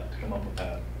pay that, to come up with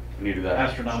that We need to do that.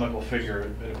 astronomical figure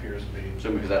it appears to be.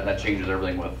 So because that changes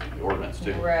everything with the ordinance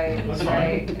too. Right, That's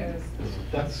right. fine. It was-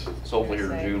 That's So hopefully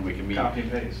here in June we can meet. copy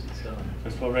and paste, it's done.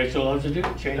 That's what Rachel loves to do,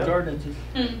 change Yep. ordinances.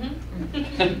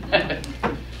 Mm-hmm.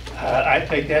 I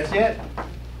think that's it.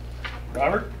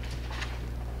 Robert?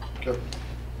 Okay.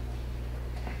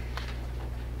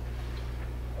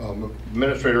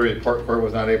 Administrator report, Court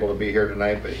was not able to be here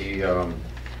tonight, but he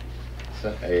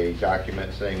sent a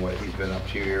document saying what he's been up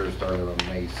to here, started on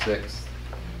May 6th.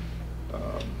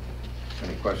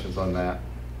 Any questions on that?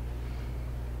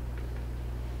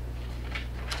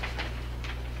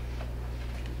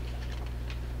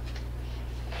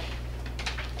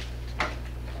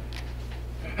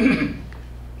 Do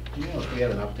you know if we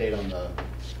have an update on the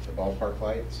ballpark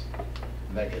lights?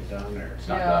 Did that get done, or? It's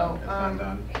not No, done. It's not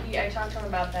done? I talked to him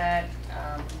about that,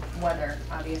 weather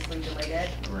obviously delayed it.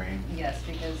 Rain? Yes,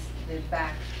 because the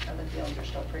back of the fields are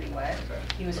still pretty wet. Okay.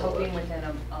 He was hoping within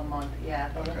a month, yeah,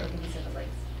 the lift, I Okay. think he said was like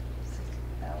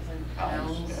 60,000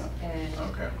 Pounds, pounds. And,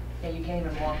 Okay. yeah, you can't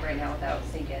even walk right now without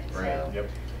sinking, so. Right, yep.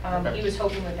 He Okay. was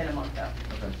hoping within a month though.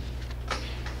 Okay.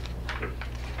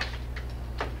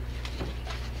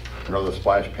 Another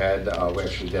splash pad, we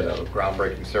actually did a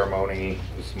groundbreaking ceremony,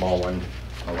 a small one.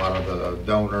 A lot of the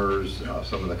donors,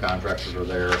 some of the contractors are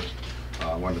there.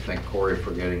 I wanted to thank Corey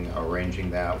for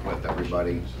arranging that with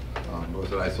everybody. It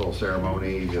was a nice little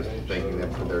ceremony, just thanking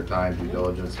them for their time, due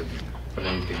diligence, and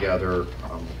putting it together.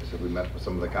 Like I said, we met with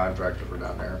some of the contractors who were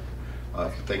down there.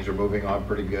 Things are moving on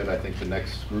pretty good. I think the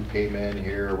next group came in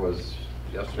here was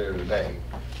yesterday or today.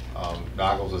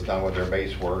 Noggles is done with their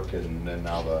base work, and then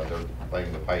now they're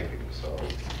laying the piping, so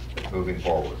it's moving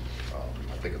forward.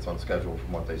 I think it's on schedule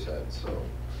from what they said, so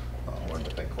I wanted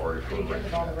to thank Corey for Pretty good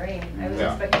with all the rain. I was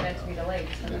Yeah. expecting it to be delayed,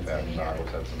 so And that's good to Noggles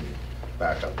hear. had some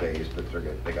backup days, but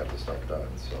they got the stuff done,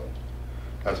 so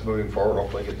that's moving forward.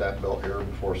 Hopefully get that built here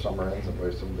before summer ends, and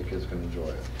way some of the kids can enjoy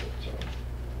it. So.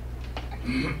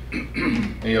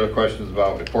 Any other questions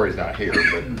about, Corey's not here,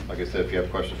 but like I said, if you have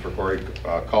questions for Corey,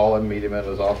 call him, meet him at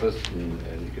his office, and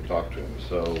you can talk to him.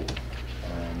 So,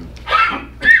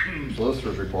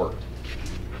 solicitor's report.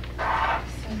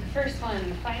 So the first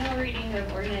one, final reading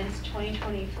of ordinance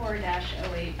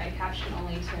 2024-08 by caption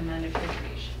only to amend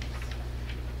appropriations.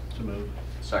 So move.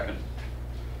 Second.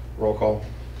 Roll call.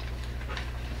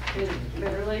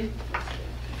 Beverly,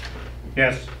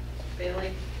 Yes.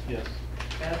 Bailey, Yes.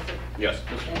 Bassett, Yes.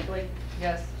 Egley,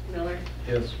 Yes. Miller,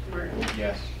 Yes. Martin.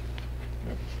 Yes.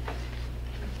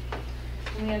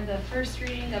 We have the first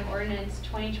reading of ordinance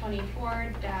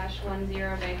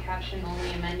 2024-10 by caption only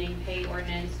amending pay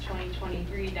ordinance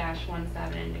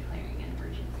 2023-17 and declaring an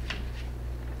emergency.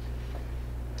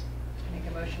 Make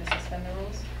a motion to suspend the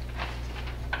rules?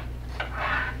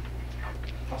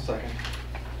 I'll second.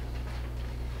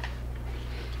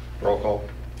 Roll call.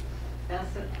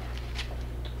 Bassett,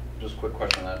 Just a quick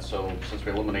question on that. So since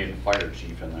we eliminated fire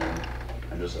chief in there,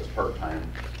 and just as part-time,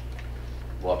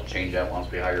 we'll have to change that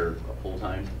once we hire a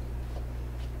full-time?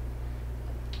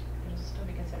 It'll still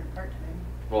be considered part-time.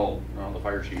 Well, no, the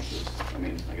fire chief is, I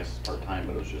mean, I guess it's part-time,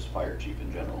 but it was just fire chief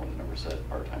in general, and it never said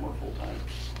part-time or full-time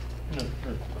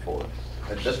before.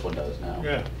 This one does now.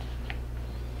 Yeah.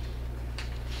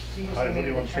 So you just How do maybe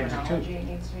you the want to change it to? terminology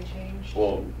needs to be changed?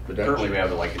 Well, currently we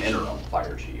have like an interim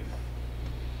fire chief.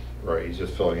 Right, he's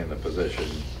just filling in the position.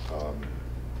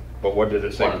 But what did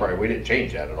it say prior? We didn't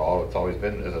change that at all. It's always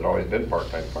been, has it always been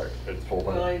part-time fire? It's well,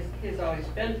 full-time? he's always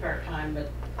been part-time, but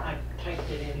I typed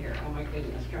it in here. Oh my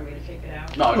goodness, do you want me to take it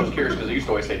out? No, I was just curious, because it used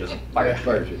to always say just fire Yeah, chief.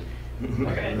 fire chief.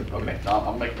 Okay, okay, no,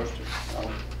 I'll make a motion.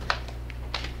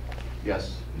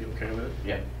 Yes, You okay with it?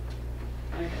 yeah.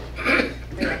 Okay.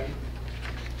 Bailey,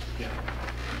 Yeah.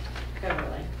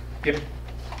 Beverly, Yep.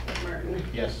 Martin,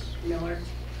 Yes. Miller,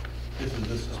 This is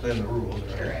to suspend the rules,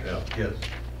 right? Correct. Yes.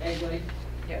 Egley,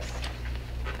 Yes.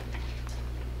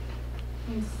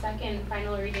 And second,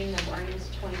 final reading of ordinance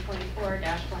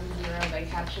 2024-10 by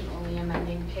caption only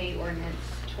amending pay ordinance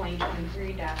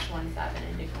 2023-17 and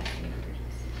declaring an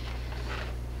emergency.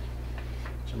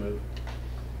 So move.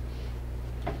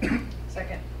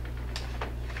 Second?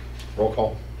 Roll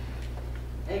call.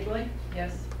 Egley,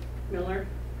 Yes. Miller,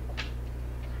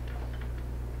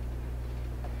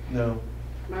 No.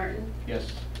 Martin,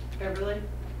 Yes. Beverly,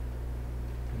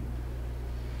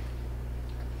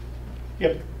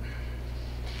 Yep.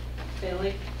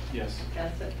 Bailey, Yes.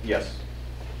 Bassett, Yes.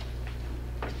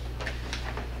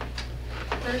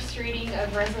 First reading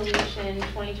of resolution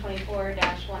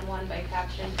 2024-11 by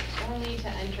caption only to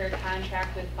enter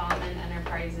contract with Bauman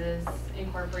Enterprises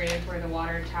Incorporated for the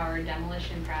water tower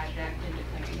demolition project and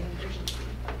declaring an emergency.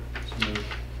 So move.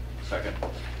 Second.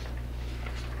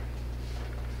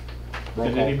 Roll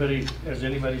Did call. has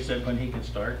anybody said when he can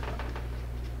start?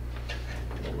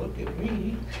 Well, look at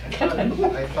me.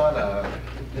 I thought,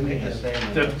 didn't they just say?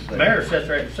 in The notes that- mayor sits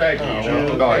right beside you.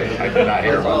 No, I did not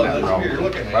hear about that. That's what you're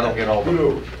looking No. I don't get all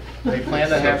the. They plan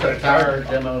to have the tower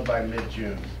demoed by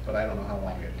mid-June, but I don't know how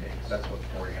long it takes. That's what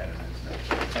Corey had in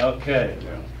his notes. Okay.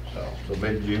 So, So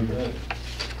mid-June?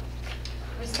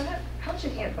 Was that, how much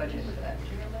did he have budgeted for that? Do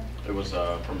you remember? It was,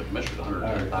 from the commissioners,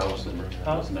 110,000,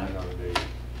 wasn't that?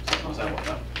 Was that what,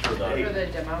 for For the the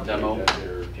demo? demo? Do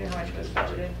you know how much was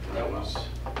budgeted? That was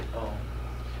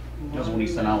when he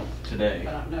sent out today.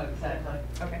 I don't know exactly.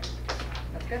 Okay.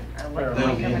 That's good. I'll Fair let enough.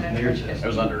 Mike come in and Engineers finish It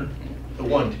was under. The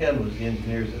 110 was the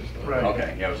engineer's estimate. Right.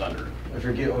 Okay, yeah, it was under. I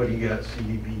forget what he got,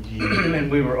 CDBG. And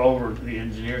we were over the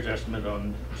engineer's estimate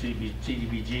on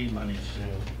CDBG monies.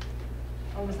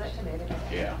 Oh, was that today?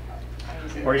 Yeah.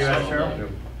 Where you at, Cheryl?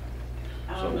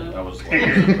 So that was like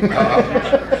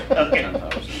Okay.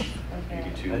 10,000,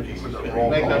 82, 82. Roll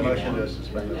Make call. that motion to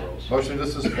suspend the rules. Motion to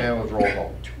suspend with roll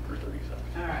call.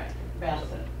 All right,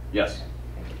 Bassett, Yes.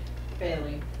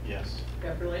 Bailey, Yes.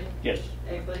 Pepperly, Yes.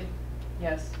 Egley,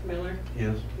 Yes. Miller,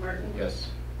 Yes. Martin. Yes.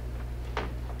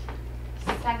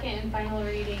 Second and final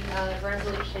reading of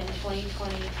resolution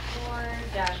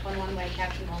 2024-11 by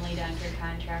caption only to enter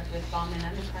contract with Bauman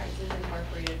Enterprises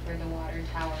Incorporated for the water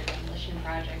tower demolition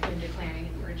project and declaring an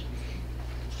emergency.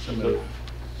 So moved.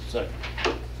 Second.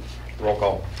 Roll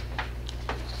call.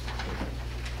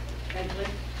 Egley,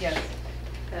 Yes.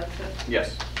 Bassett,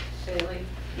 Yes. Bailey,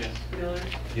 Yes. Miller,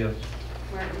 Yes.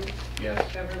 Martin, Yes.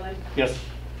 Pepperly. Yes.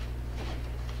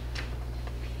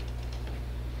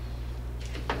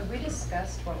 Have we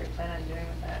discussed what we plan on doing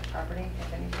with that property,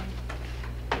 if anything?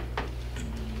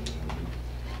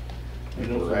 We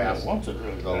know We're asked wants it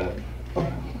really bad.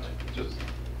 Just,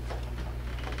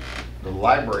 the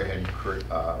library had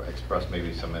expressed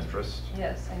maybe some interest.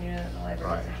 Yes, I knew that the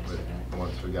library Right, was interested in but it.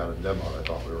 once we got a demo, I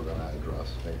thought we were gonna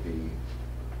address maybe,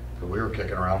 because we were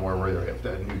kicking around where if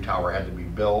that new tower had to be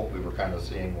built, we were kind of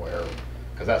seeing where,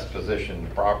 because that's positioned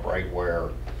right where,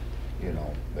 you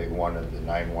know, they wanted the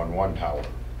 911 tower.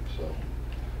 So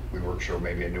we weren't sure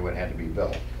maybe a new one had to be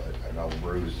built, but I know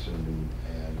Bruce and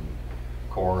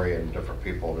Corey and different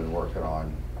people have been working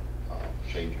on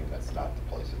changing. That's not the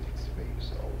place it needs to be,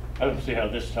 so. I don't see how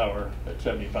this tower at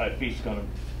 75 feet is gonna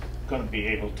be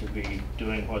able to be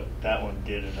doing what that one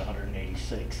did at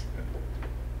 186.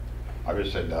 I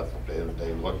just said that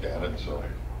they looked at it, so.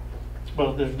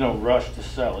 Well, there's no rush to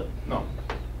sell it. No.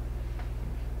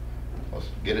 Let's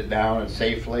get it down and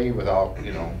safely without,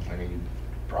 you know, any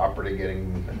property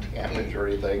getting damaged or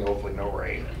anything, hopefully no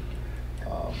rain.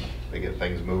 They get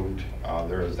things moved.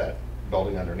 There is that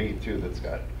building underneath too that's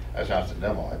not the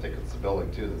demo, I think it's the building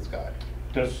too that's got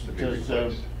Does to be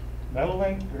replaced.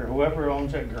 Meadowlink or whoever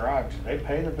owns that garage, do they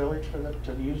pay the village for that,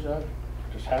 to use that?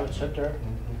 Just have it sit there?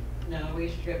 No, we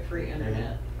used to get free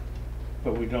internet.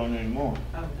 But we don't anymore.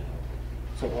 Oh, no.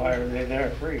 So why are they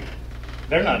there free?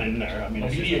 They're not in there, I mean,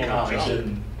 it's just full of MediaCom is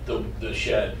junk. in the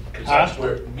shed, because Huh? that's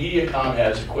where, MediaCom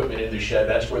has equipment in the shed,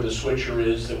 that's where the switcher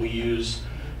is that we use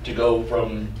to go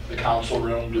from the council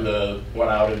room to the one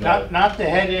out in the. Not the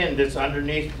head end that's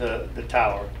underneath the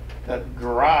tower, that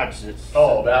garage that's.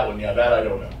 Oh, that one, yeah, that I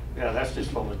don't know. Yeah, that's just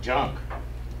full of junk.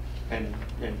 And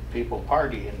people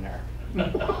party in there.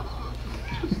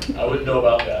 I wouldn't know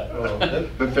about that.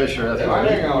 But Fisher, that's why,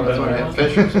 Hang on. that's why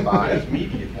Fisher's fine. That's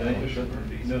media.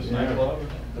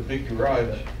 The big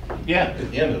garage Yeah, at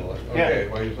the end of the line. Yeah. Okay,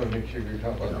 well, I just want to make sure you're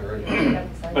talking about the right.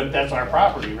 but that's our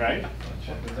property, right?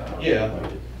 Yeah.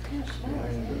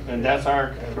 And that's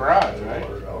our garage, right?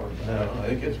 No, I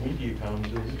think it's MediaCom's,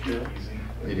 isn't it?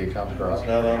 MediaCom's It's garage.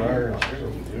 not on our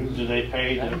insurance. Do they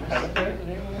pay to have it there?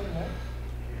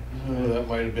 That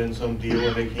might have been some deal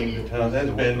when they came to town. That's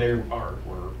been there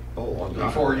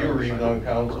before you were even on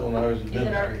council and I was Is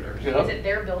it our, administrator. is it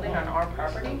their building on our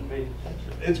property?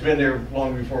 It's been there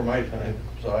long before my time,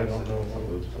 so I don't know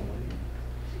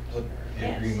what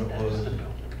the agreement was.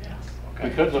 We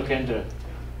could look into,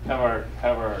 have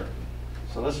our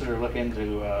solicitor look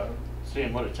into,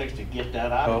 seeing what it takes to get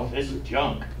that out of this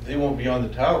junk. They won't be on the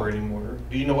tower anymore.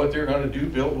 Do you know what they're gonna do,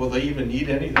 Bill? Will they even need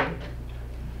anything?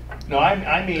 No,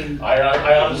 I mean. I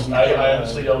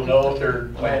honestly don't know if they're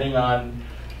planning on,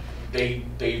 they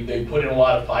put in a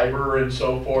lot of fiber and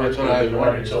so forth. That's what I was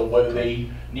wondering. So whether they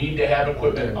need to have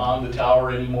equipment on the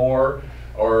tower anymore,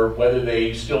 or whether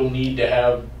they still need to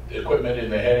have equipment in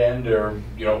the head end, or,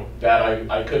 you know, that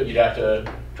you'd have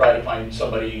to try to find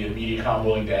somebody in MediaCom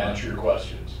willing to answer your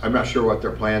questions. I'm not sure what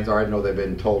their plans are. I know they've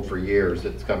been told for years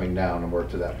it's coming down, and we're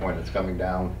to that point, it's coming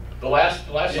down. The last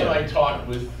time I talked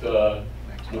with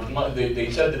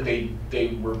they said that they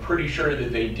were pretty sure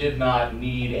that they did not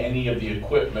need any of the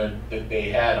equipment that they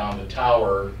had on the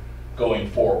tower going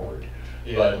forward.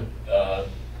 Yeah.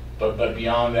 But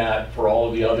beyond that, for all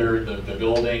of the other, the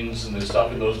buildings and the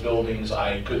stuff in those buildings,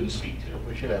 I couldn't speak to.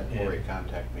 We should have Corey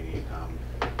contact MediaCom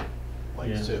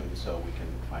like soon so we can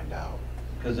find out.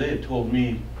 Because they had told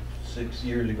me 6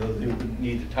 years ago they wouldn't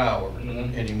need the tower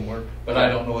anymore, but I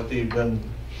don't know what they've done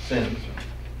since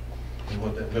and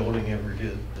what that building ever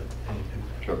did.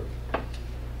 Sure.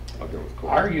 I'll go with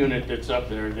Corey. Our unit that's up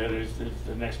there, that is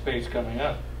the next page coming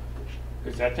up.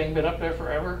 Has that thing been up there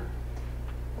forever?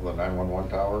 The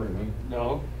 911 tower, you mean?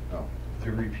 No. No.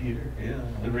 The repeater, yeah.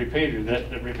 The repeater,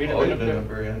 the repeater Always been up been there? up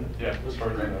there, hasn't it? Yeah, as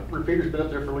far as I know. Repeater's been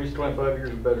up there for at least 25 years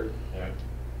and better. Yeah.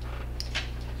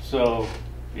 So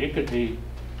it could be,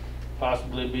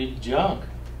 possibly be junk.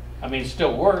 I mean, it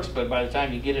still works, but by the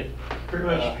time you get it. Pretty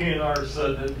much PNR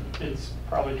said that it's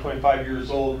probably 25 years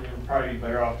old, and you're probably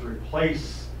better off to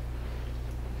replace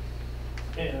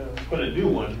and put a new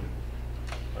one.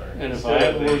 And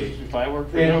Instead of if I work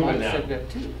for They them, know I'd now. say that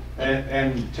too.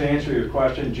 And to answer your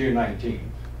question, June 19th,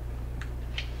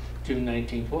 June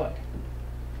 19th what?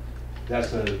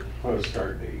 that's a proposed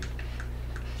start date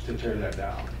to tear that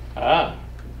down. Ah,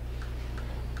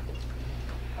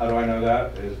 How do I know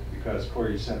that? Is because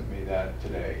Corey sent me that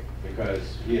today,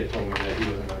 because he had told me that he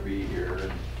wasn't gonna be here.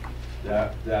 And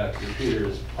that repeater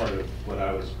is part of what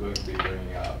I was going to be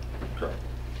bringing up. Sure.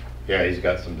 Yeah, he's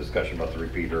got some discussion about the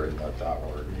repeater and the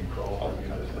tower and all that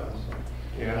kind of stuff. So.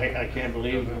 yeah, I can't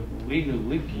believe we've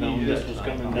known this was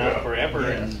coming down forever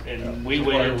and we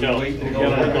waited until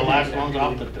the last one's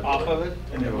off of it.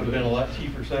 And it would've been a lot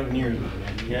cheaper 7 years ago.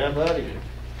 Yeah, buddy.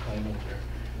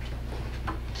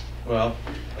 Well,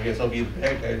 I guess I'll be the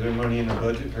bad guy. Is there money in the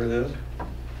budget for this?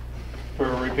 For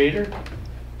a repeater?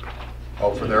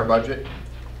 Oh, for their budget?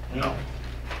 No.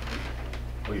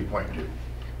 What are you pointing to?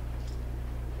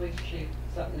 Police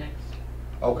chief's up next.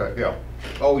 Okay, yeah.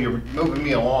 Oh, you're moving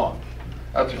me along.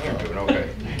 That's what you're doing, okay.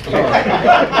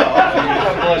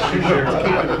 Bless you, Sheriff.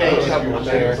 Keeping pace up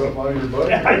there.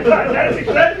 That's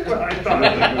exactly what I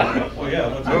thought. Well, yeah,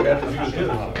 what's that got to do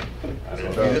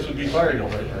with this? This would be fire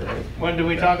department, right? When do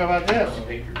we talk about this?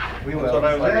 That's what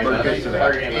I was We're getting to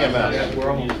that. EMS.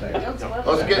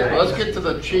 Let's get to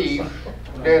the chief.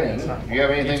 Denny, do you have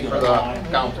anything for the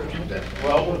council, Chief Denny?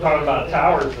 Well, we're talking about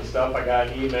towers and stuff. I got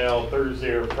an email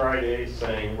Thursday or Friday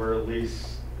saying we're at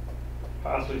least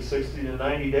possibly 60 to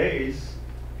 90 days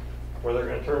where they're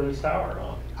gonna turn this tower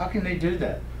on. How can they do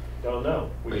that? Don't know.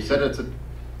 They said it's a,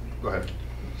 go ahead.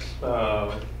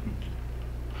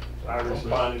 I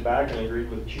responded back and agreed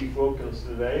with Chief Wilkins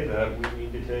today that we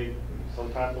need to take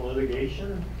some type of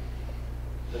litigation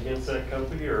against that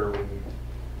company, or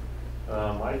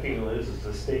my feeling is it's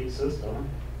a state system.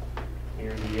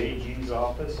 Either the AG's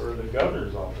office or the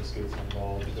governor's office gets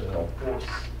involved to enforce,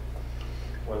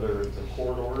 whether it's a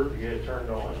court order to get it turned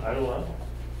on, I don't know.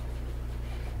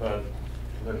 But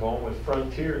they're going with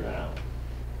Frontier now.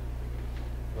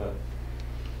 But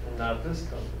not this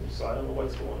company, so I don't know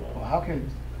what's going on. Well,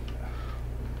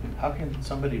 how can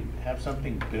somebody have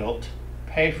something built,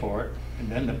 pay for it, and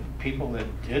then the people that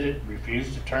did it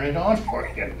refuse to turn it on for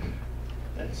you?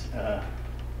 That's,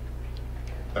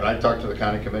 And I talked to the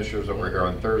county commissioners that were here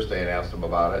on Thursday and asked them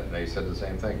about it, and they said the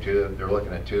same thing. They're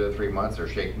looking at 2 to 3 months, they're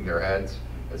shaking their heads.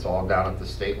 It's all down at the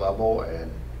state level, and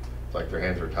it's like their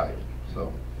hands are tied,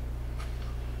 so.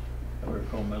 I would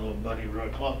call my little buddy Roy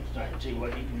Kloppenstein and see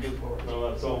what he can do for us. Well,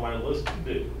 that's on my list to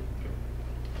do.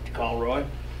 Call Roy?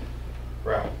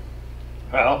 Ralph.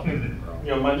 Well, You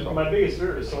know, my biggest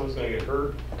fear is someone's gonna get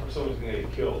hurt or someone's gonna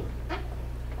get killed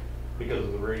because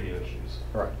of the radio issues.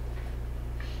 Right.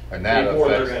 And that Before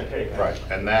they're affects, gonna take right,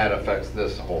 action. and that affects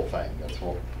this whole thing, that's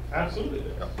what,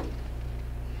 Absolutely. yep.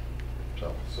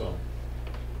 So, So,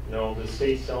 you know, the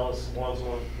state's telling us once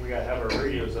we gotta have our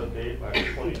radios updated by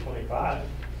 2025.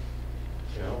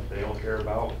 You know, they don't care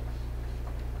about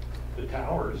the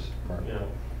towers, you know,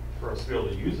 for us to be able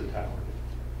to use the tower.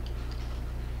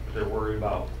 But they're worried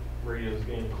about radios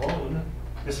getting cloned.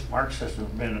 this smart system's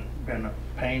been a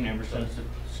pain ever since it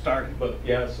started. But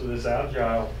yeah, so this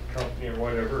Agile company or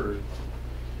whatever,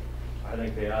 I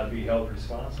think they ought to be held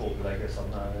responsible, but I guess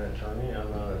I'm not an attorney, I'm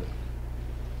not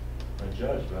a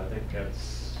judge, but I think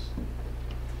that's.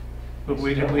 But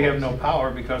we have no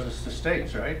power because it's the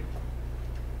states, right?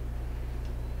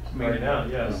 I mean, Right now,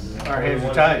 yes. Our hands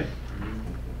are tied.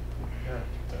 Yeah.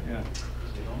 Yeah.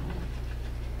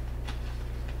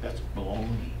 That's baloney.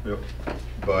 yep.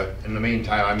 But in the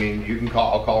meantime, I mean,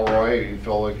 I'll call Roy, you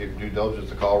feel like you due diligence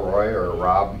to call Roy or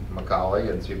Rob McCauley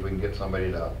and see if we can get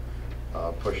somebody to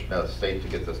push the state to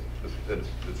get this,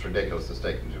 it's ridiculous, this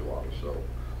taking too long, so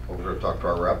we're gonna talk to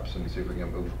our reps and see if we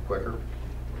can move quicker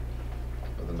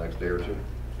for the next day or two.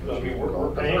 I mean,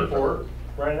 we're paying for it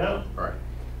right now. Right,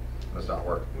 that's not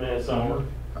working. I mean, it's not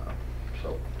working.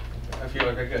 So, I feel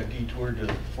like I got detoured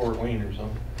to Fort Wayne or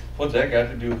something. What's that got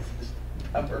to do with this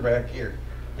upper back here?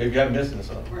 Maybe I'm missing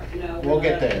something. No, We'll we're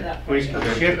get not there. at that We point.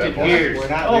 shifted gears. We're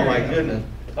not Oh there my yet. goodness.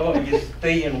 How about we just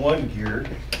stay in one gear?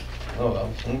 Oh,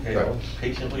 well, okay, I'll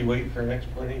patiently wait for an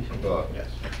explanation. yes.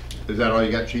 Is that all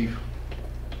you got, chief?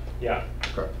 Yeah.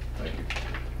 Okay, thank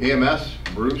you. EMS,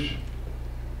 Bruce?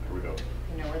 You know,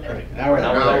 we're there. Now we're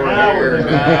Now there. we're Now fire, there.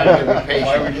 God, you gotta be patient,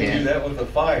 Why would you Ken. do that with the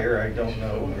fire, I don't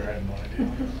know.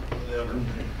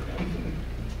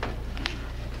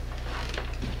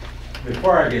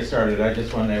 Before I get started, I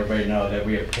just want everybody to know that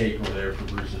we have cake over there for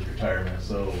Bruce's retirement,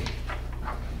 so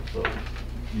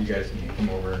you guys can come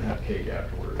over and have cake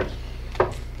afterwards.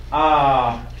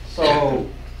 So,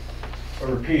 a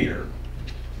repeater.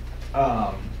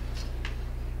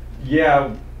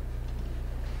 Yeah,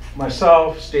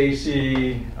 myself,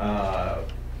 Stacy,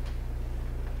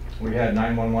 we had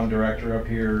 911 director up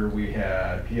here, we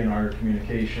had PNR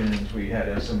communications, we had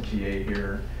SMTA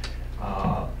here.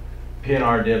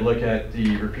 PNR did look at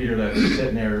the repeater that's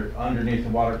sitting there underneath the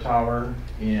water tower,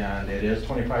 and it is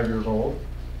 25 years old.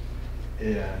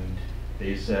 And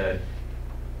they said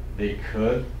they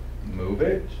could move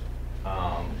it,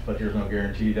 but there's no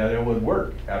guarantee that it would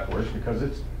work afterwards because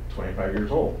it's 25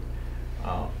 years old.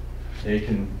 They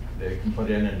can put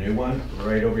in a new one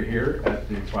right over here at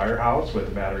the firehouse with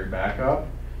a battery backup,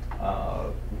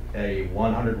 a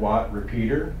 100-watt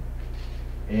repeater,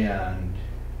 and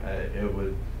it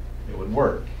would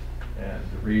work. And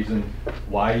the reason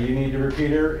why you need the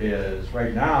repeater is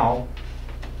right now,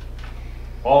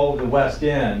 all of the west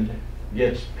end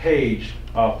gets paged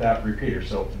off that repeater.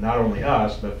 So not only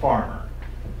us, but Farmer.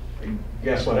 And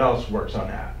guess what else works on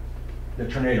that? The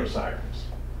tornado sirens.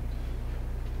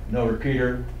 No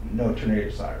repeater, no tornado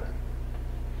siren.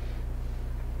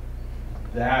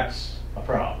 That's a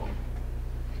problem.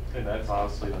 And that's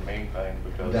honestly the main thing,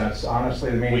 because That's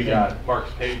honestly the main we thing. got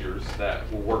Mark's pagers that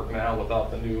will work now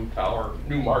without the new tower,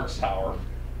 new Mark's tower.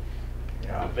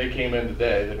 Yeah. They came in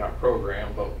today, they're not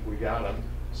programmed, but we got them.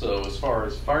 So as far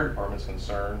as fire department's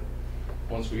concerned,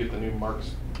 once we get the new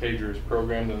Mark's pagers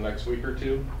programmed in the next week or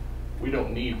two, we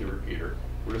don't need the repeater.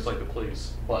 We're just like the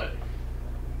police, but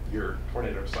your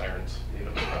tornado sirens need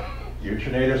them. Your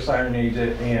tornado siren needs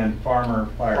it, and Farmer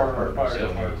Fire Department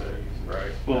still needs it.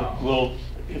 Right.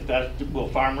 Will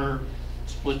Farmer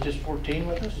split this 14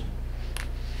 with us?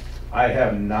 I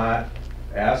have not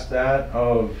asked that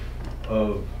of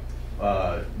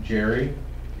Jerry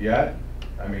yet.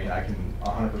 I mean, I can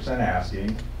 100% ask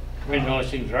him. I mean, it only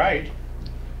seems right.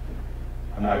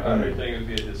 I'm not going Everything would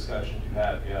be a discussion to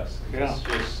have, yes. Yeah. It's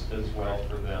just as well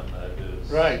for them that it is.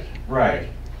 Right. Right.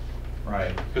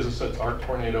 Right. Because it sets our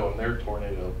tornado and their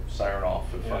tornado siren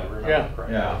off, if I remember Yeah.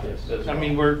 correctly. Yeah. As I well.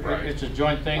 mean, Right. it's a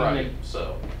joint thing Right, that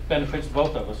so benefits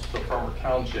both of us. So Farmer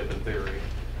Township, in theory,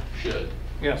 should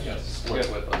Yes. split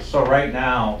Yes. with us. So right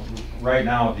now,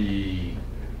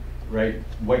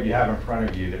 what you have in front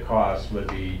of you, the cost would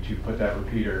be to put that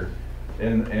repeater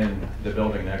in the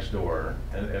building next door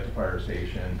at the fire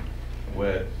station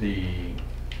with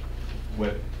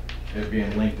it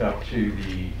being linked up to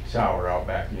the tower out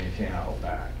back, the antenna out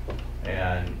back.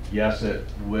 And yes, it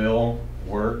will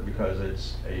work because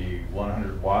it's a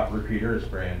 100-watt repeater, it's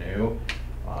brand new.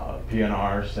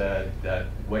 PNR said that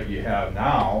what you have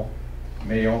now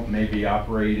may be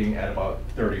operating at about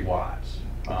 30 watts.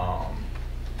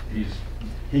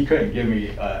 He couldn't give me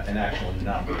an actual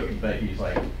number, but he's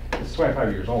like, it's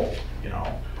 25 years old, you know.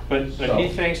 But So- he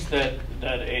thinks that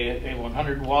a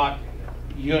 100-watt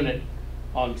unit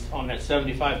on that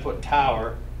 75-foot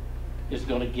tower is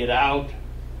going to get out.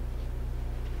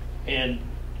 And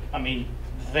I mean,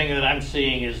 the thing that I'm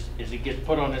seeing is it gets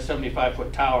put on that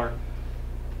 75-foot tower.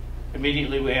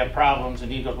 Immediately we have problems,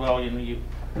 and he goes, well,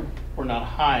 we're not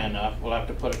high enough. We'll have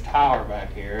to put a tower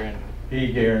back here. And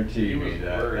he guaranteed me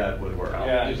that would work.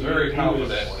 Yeah, he was very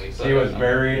confident when he said He was that.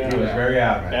 very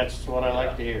adamant. That's what I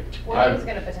like to hear. Well, that was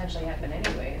gonna potentially happen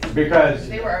anyways. Because-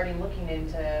 They were already looking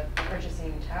into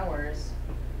purchasing towers,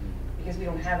 because we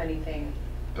don't have anything.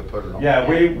 To put it on. Yeah,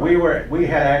 we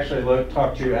had actually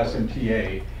talked to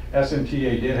SMTA.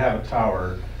 SMTA did have a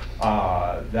tower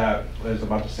that was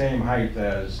about the same height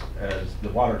as the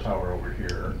water tower over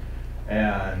here,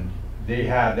 and they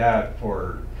had that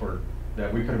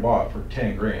that we could have bought for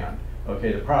 10 grand.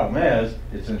 Okay, the problem is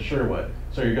it's in Sherwood,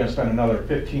 so you're going to spend another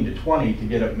 15 to 20 to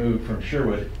get it moved from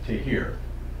Sherwood to here.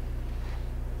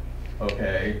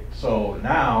 Okay, so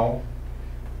now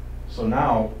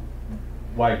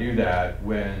why do that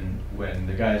when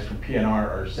the guys from PNR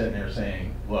are sitting there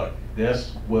saying, look,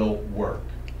 this will work?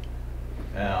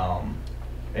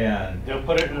 And they'll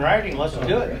put it in writing. Let's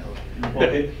do it.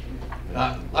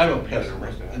 I'm a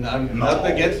pessimist, and I'm not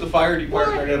against the fire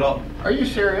department at all. Are you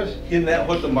serious? Isn't that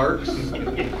what the Marks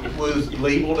was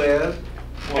labeled as?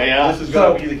 Yeah. This is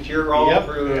gonna be the cure-all Yep.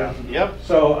 for the. Yep.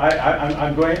 so I'm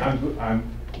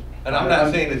And I'm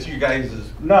not saying it's you guys'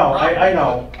 no, I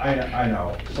know.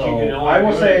 So You can only I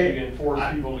will do it say, if you can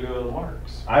force people to go to the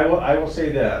Marks. I will say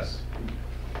this.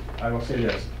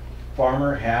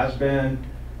 Farmer has been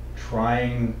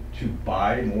trying to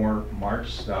buy more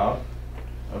March stuff,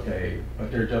 okay,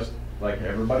 but they're just like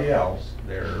everybody else.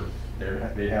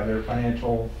 They have their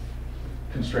financial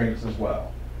constraints as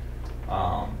well.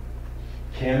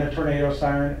 Can a tornado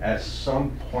siren at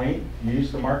some point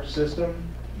use the March system?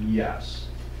 Yes,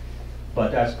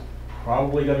 but that's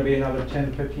probably going to be another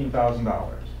 $10,000 to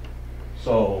 $15,000.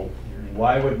 So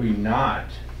why would we not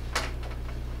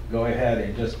go ahead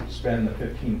and just spend the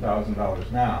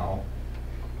 $15,000 now?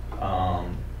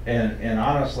 And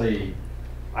honestly,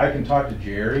 I can talk to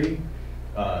Jerry,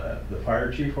 the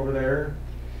fire chief over there,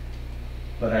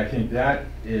 but I think that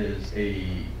is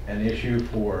an issue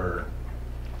for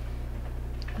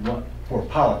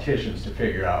politicians to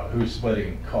figure out who's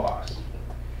splitting costs.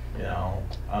 You know.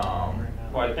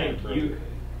 Well, I think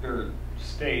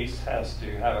Stace has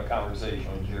to have a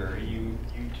conversation with Jerry. You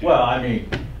two. Well, I mean,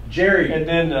 Jerry. And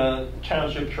then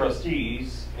township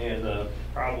trustees and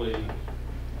probably,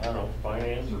 I don't know,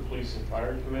 finance or police and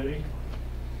fire committee.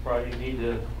 Probably need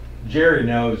to. Jerry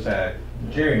knows that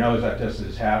this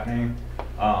is happening.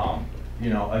 You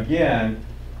know, again,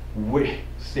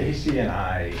 Stacy and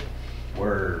I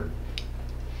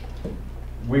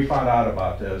we found out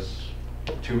about this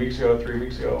 2 weeks ago, 3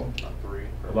 weeks ago?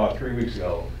 About 3 weeks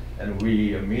ago. And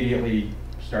we immediately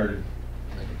started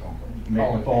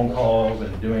making phone calls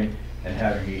and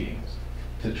having meetings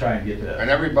to try and get the. And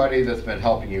everybody that's been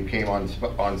helping you came on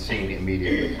scene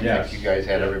immediately. Yes. I think you guys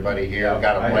had everybody here, Yeah,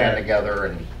 got a plan together,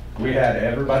 and. We had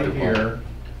everybody here,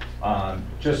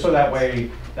 just so that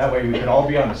way we could all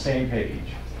be on the same page.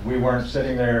 We weren't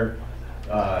sitting there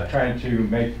trying to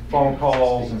make phone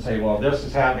calls and say, well, this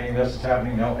is happening, this is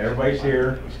happening. No, everybody's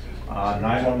here.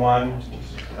 911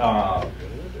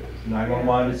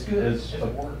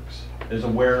 is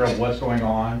aware of what's going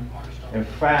on. In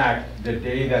fact, the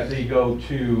day that they go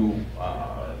to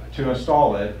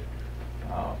install it,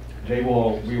 we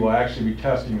will actually be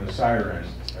testing the siren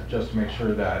just to make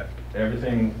sure that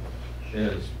everything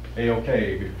is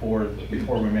A-okay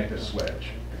before we make the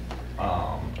switch.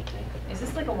 Is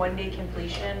this like a one-day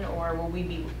completion, or will we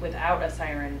be without a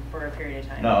siren for a period of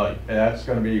time? No, that's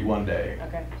going to be 1 day.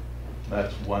 Okay.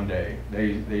 That's 1 day.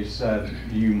 They said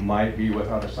you might be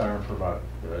without a siren for about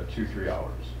 2-3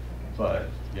 hours, but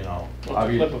you know. Well,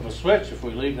 it's a flip of a switch if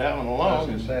we leave that one alone. I was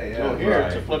gonna say, yeah. So here, Right.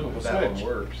 it's a flip of a That one switch.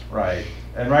 works. Right,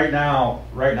 and right now,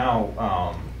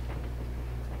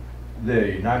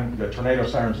 the tornado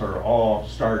sirens are all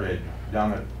started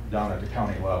down at the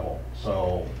county level.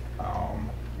 So,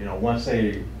 you know, once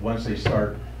they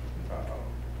start,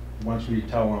 once we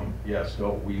tell them, yes,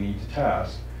 we need to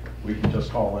test, we can just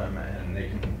call them and we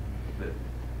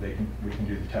can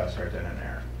do the test right then and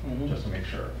there, just to make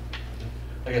sure.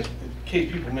 I guess, in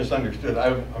case people misunderstood,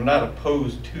 I'm not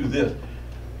opposed to this,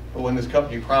 but when this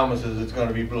company promises it's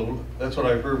gonna be, that's what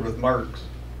I've heard with Marks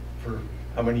for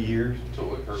how many years?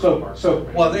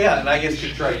 Well, yeah, and I guess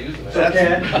you try using it.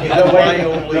 That's my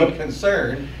only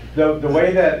concern. The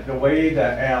way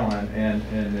that Alan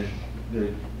and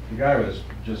the guy was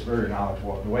just very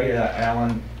knowledgeable. The way that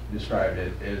Alan described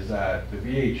it is that the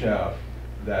VHF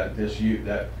that this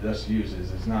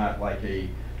uses is not like a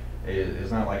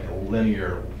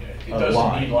linear It doesn't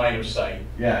line. need line of sight.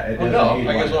 Yeah, it Well, doesn't need no,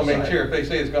 I guess line I'll of make sight. sure if they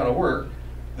say it's gonna work,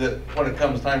 that when it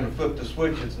comes time to flip the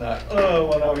switch, it's not, oh,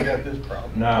 well, now we got this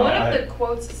problem. No, One of the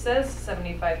quotes says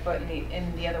 75 foot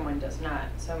and the other one does not.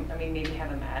 So, I mean, maybe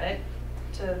have them add it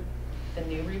to the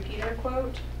new repeater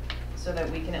quote so that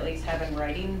we can at least have in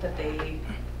writing that they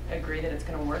agree that it's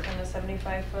going to work on the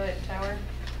 75 foot tower.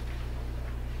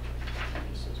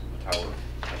 This is the tower,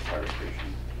 the fire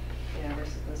station. Yeah,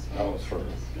 versus this one. That was for.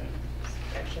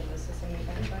 Actually, this is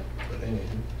 75 foot. But anyway.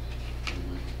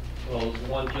 Well, is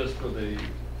one just for the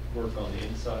work on the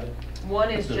inside? One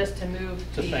is It's just to move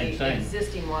it's the the same thing.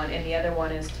 existing one, and the other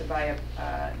one is to buy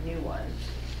a new one.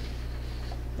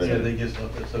 Yeah, they just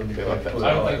left it 75 foot.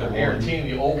 I don't think they're guaranteeing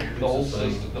the old It's the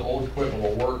same. system, the old equipment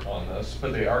will work on this,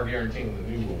 but they are guaranteeing the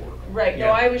new will work. Right, no,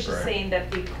 Yeah, I was just correct. saying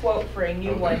that the quote for a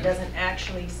new one doesn't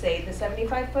actually say the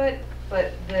 75 foot,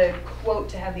 but the quote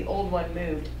to have the old one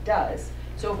moved does.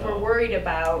 So if we're worried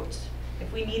about,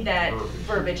 if we need that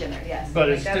verbiage in there, yes. But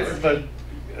like it's that's- still,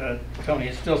 Tony,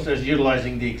 it still says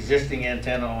utilizing the existing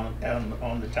antenna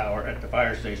on the tower at the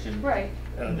fire station. Right.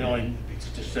 The only, it's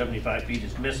just 75 feet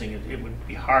is missing. It would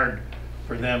be hard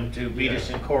for them to beat us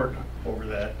in court over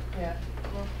that. Yeah.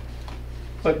 Well,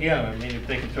 But yeah, I mean, if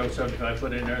they can throw 75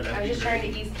 foot in there, that'd be great. I was just trying to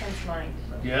ease Kent's mind.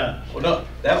 Yeah. Well,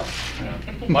 no,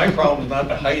 my problem is not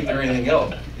the height or anything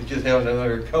else, it's just having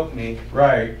another company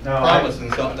Right. No,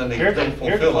 promising something and they Here's don't a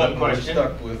fulfill fun it, and we're question.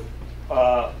 stuck with.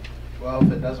 Well,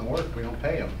 if it doesn't work, we don't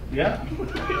pay them. Yeah.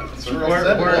 It's real Where-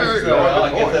 simple. where's, Well,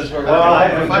 I guess that's where we're Well,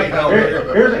 gonna fight now.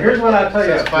 here's what I'll tell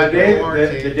you, Says 5-year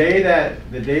warranty. the day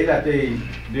that they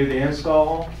do the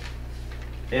install,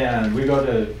 and we go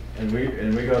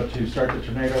to start the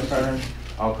tornado siren,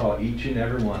 I'll call each and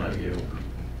every one of you,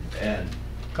 and.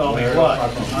 Call me what?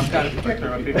 I'm kind of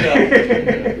particular with people.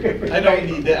 I don't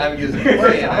need that, I'm just saying.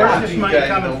 Where's this money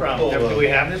coming from? Do we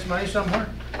have this money somewhere?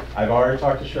 I've already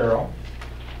talked to Cheryl.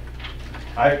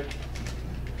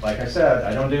 Like I said,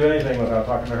 I don't do anything without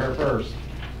talking to her first.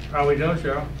 How are we doing,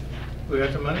 Cheryl? We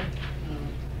got the money?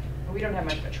 We don't have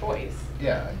much of a choice.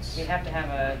 Yeah, it's, We have to have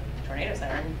a tornado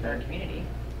siren for our community.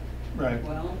 Right.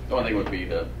 Well, The only thing would be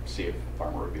to see if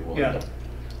farmer would be willing Yeah. to.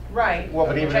 Right. Well,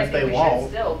 but which even I if think they we should won't-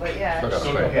 Still, but yeah. Still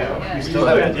gotta pay. yeah, you Yeah. still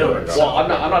have to do it. Well, I'm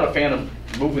not a fan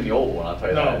of moving the old one, I'll tell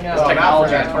you No. that. No. This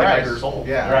technology is Well, 25 not for years old.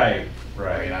 Yeah.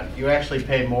 Right, I mean, right. you actually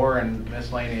pay more in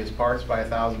miscellaneous parts by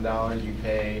 $1,000. You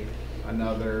pay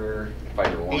another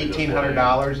Fiber one, just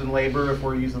 $1,800 in labor if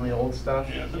we're using the old stuff.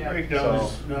 Yeah, the Yeah. breakdown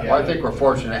is So, not. Well, I think we're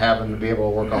fortunate having to be able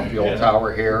to work off the old Yeah.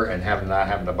 tower here and not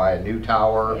having to buy a new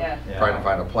tower, Yeah. trying to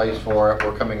find a place for it.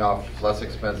 We're coming off less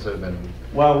expensive and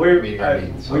Well, meeting our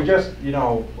needs. we so. just,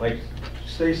 like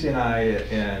Stacy and I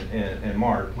and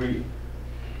Mark, we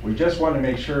just want to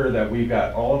make sure that we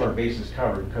got all of our bases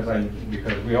covered,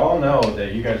 because we all know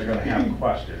that you guys are gonna have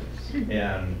questions.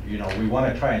 And, we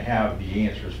want to try and have the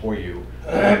answers for you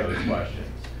on those questions.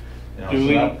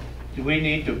 Do we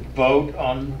need to vote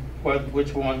on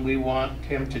which one we want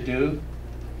him to do?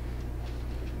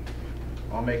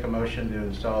 I'll make a motion to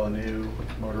install a new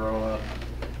Motorola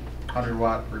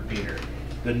 100-watt repeater,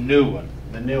 The new one,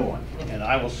 the new one. and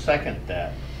I will second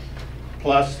that.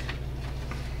 Plus,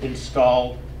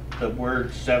 install the word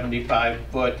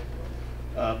 75-foot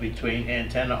between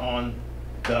antenna on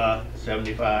the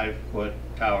 75-foot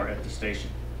tower at the station.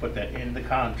 Put that in the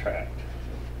contract.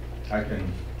 I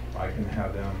can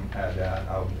have them add that.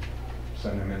 I'll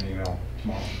send them an email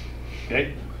tomorrow.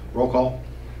 Okay? Roll call?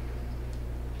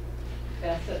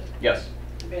 Bassett, Yes.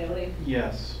 Bailey,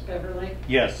 Yes. Beverly,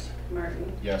 Yes.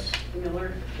 Martin, Yes.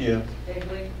 Miller, Yeah.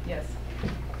 Bagley. Yes.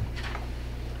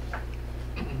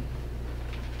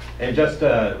 And just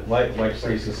like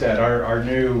Stacy said, our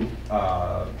new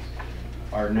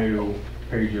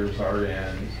pagers are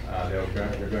in.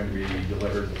 They're going to be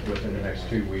delivered within the next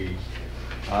 2 weeks.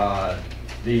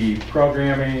 The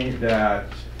programming that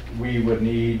we would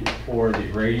need for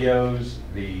the radios,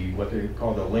 what they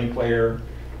call the link layer,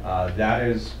 that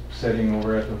is sitting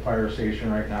over at the fire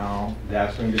station right now.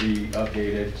 That's going to be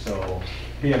updated, so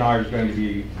PNR is going to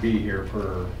be here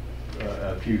for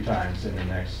a few times in the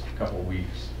next couple of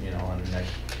weeks, in the next,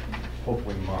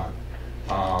 hopefully, month.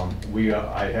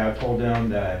 I have told them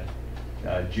that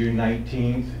June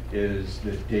 19th is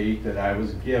the date that I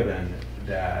was given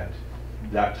that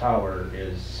tower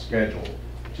is scheduled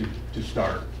to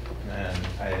start.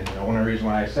 And the only reason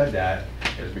why I said that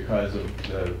is because of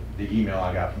the email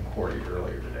I got from Corey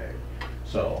earlier today.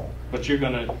 So. But you're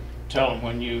gonna tell him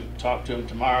when you talk to him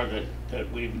tomorrow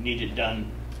that we need it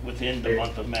done within the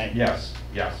month of May? Yes,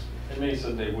 yes. And they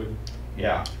said they would.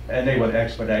 Yeah, and they would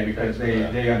expedite because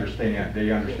they understand,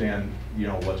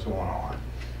 what's going on.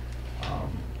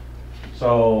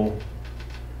 So,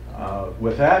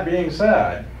 with that being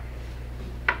said,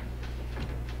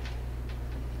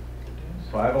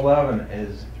 511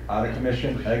 is out of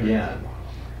commission again.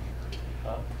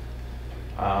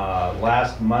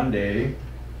 Last Monday,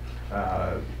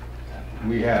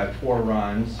 we had 4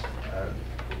 runs.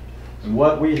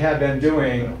 What we had been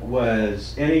doing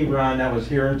was any run that was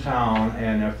here in town,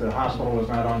 and if the hospital was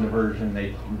not on diversion,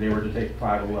 they were to take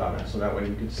 511, so that way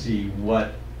we could see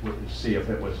if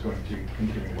it was going to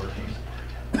continue working.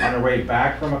 On their way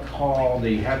back from a call,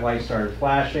 the headlights started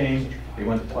flashing. They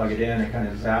went to plug it in and kind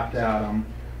of zapped at them.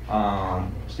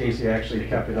 Stacy actually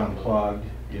kept it unplugged,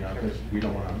 because we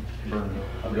don't want to burn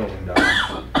a building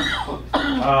down.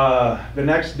 The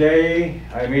next day,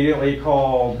 I immediately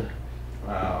called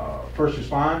first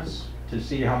response to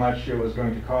see how much it was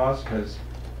going to cost, because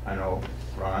I know,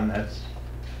 Ron, that's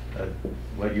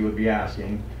what you would be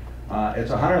asking.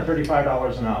 It's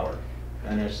 $135 an hour,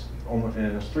 and it's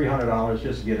 $300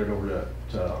 just to get it over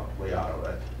to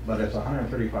Leato, but it's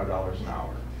 $135 an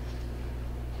hour.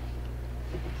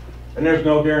 And there's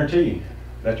no guarantee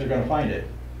that you're going to find it.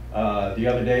 The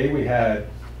other day we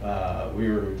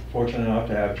were fortunate enough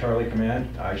to have Charlie come in.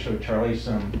 I showed Charlie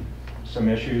some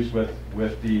issues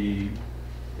with the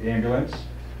ambulance.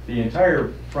 The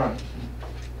entire front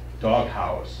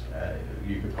doghouse,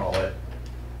 you could call it,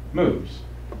 moves.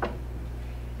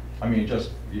 All you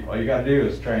gotta do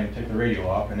is try and take the radio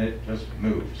off and it just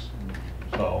moves.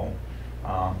 So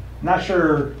Not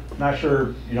sure,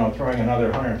 you know, throwing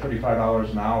another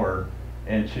 $135 an hour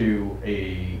into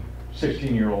a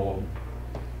 16-year-old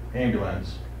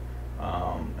ambulance,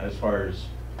 as far as,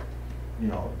 you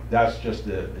know, that's just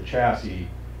the chassis.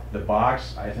 The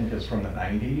box, I think, is from the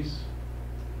 90s.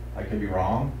 I could be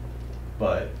wrong,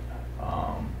 but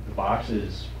the box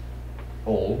is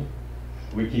old.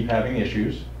 We keep having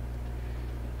issues.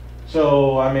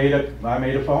 So I made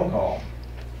a phone call.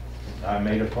 I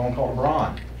made a phone call to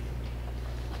Braun.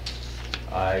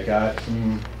 I got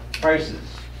some prices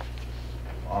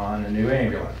on a new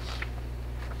ambulance.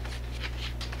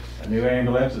 A new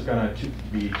ambulance is going to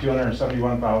be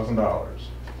 $271,000.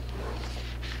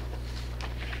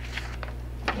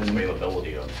 What's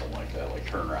availability on something like that, like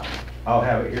turnaround? I'll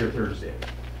have it here Thursday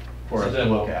for us to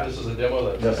look at. This is a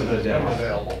demo This is a demo.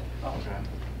 available.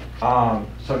 Okay.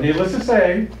 So needless to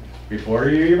say, before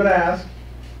you even ask,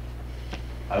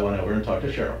 I went over and talked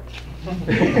to Cheryl.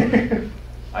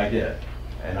 I did.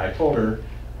 And I told her,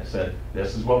 I said,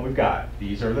 this is what we've got.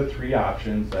 These are the three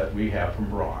options that we have from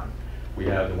Braun. We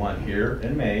have the one here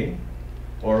in May,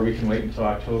 or we can wait until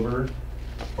October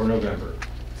or November.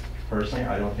 Personally,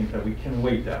 I don't think that we can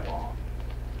wait that long.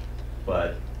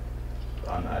 But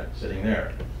I'm not sitting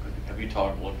there. Have you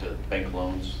looked at bank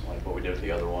loans, like what we did with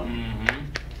the other one,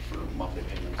 for monthly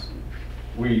payments?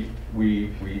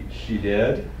 She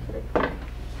did.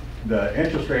 The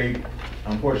interest rate,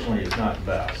 unfortunately, is not the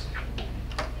best.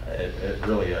 It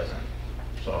really isn't.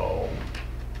 So,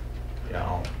 you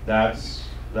know, that's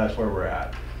where we're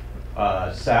at.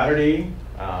 Saturday,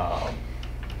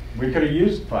 we could have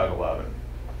used 511.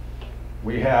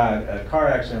 We had a car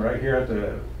accident right here at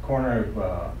the corner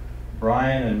of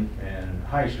Bryan and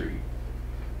High Street.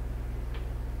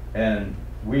 And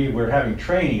we were having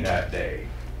training that day.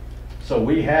 So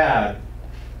we had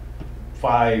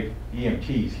 5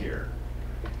 EMTs here.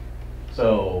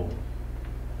 So,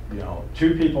 you know,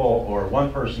 2 people or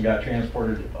 1 person got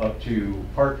transported up to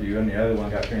Parkview and the other one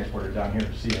got transported down here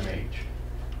to CMH.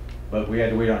 But we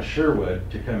had to wait on Sherwood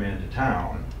to come into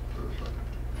town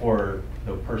for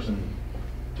the person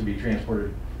to be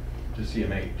transported to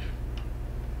CMH.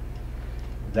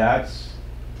 That's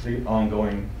the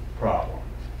ongoing problem.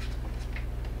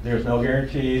 There's no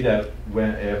guarantee that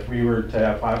if we were to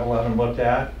have 511 looked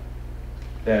at,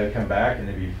 that it'd come back and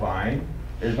it'd be fine.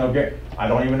 There's no guarantee. I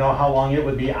don't even know how long it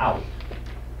would be out.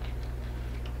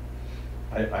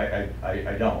 I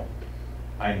don't.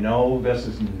 I know this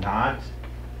is not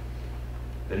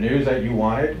the news that you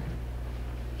wanted,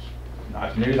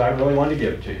 not the news I really wanted to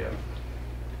give to you.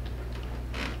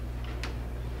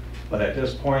 But at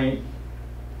this point,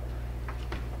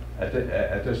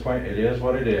 it is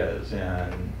what it is,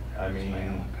 and I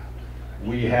mean,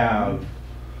 we have.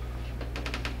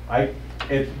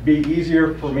 It'd be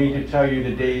easier for me to tell you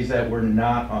the days that we're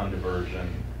not on diversion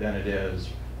than it is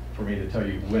for me to tell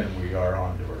you when we are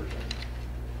on diversion.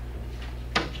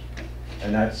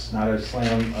 And that's not a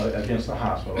slam against the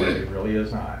hospital. It really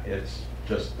is not. It's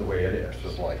just the way it is. It's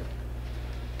just life.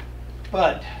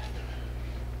 But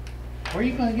where are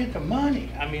you going to get the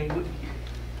money? I mean,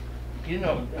 you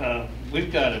know,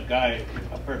 we've got a guy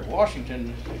up here in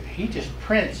Washington. He just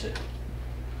prints it,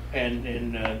 and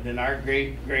then our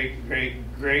great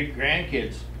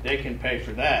grandkids, they can pay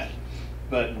for that.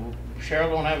 But Cheryl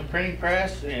don't have a printing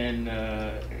press, and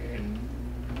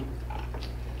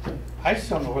I just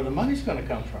don't know where the money's going to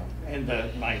come from. And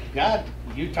my God,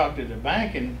 you talk to the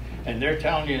bank, and they're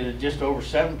telling you that just over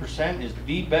 7% is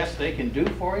the best they can do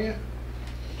for you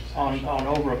on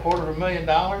over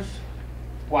 $250,000.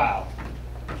 Wow.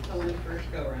 Only first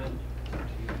go around.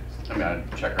 I mean,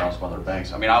 I'd check around some other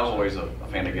banks. I mean, I was always a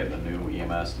fan of getting a new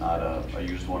EMS, not a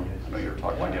used one. I know you were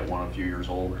talking about getting one a few years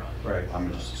old. Right.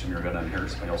 I'm just assuming you're going to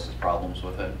inherit somebody else's problems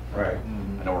with it. Right.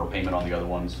 I know our payment on the other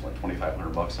one's like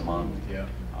 $2,500 a month. Yeah.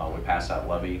 We passed that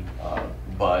levy,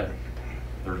 but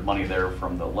there's money there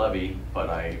from the levy, but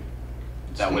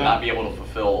that would not be able to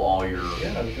fulfill all your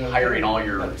hiring, all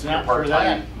your It's not for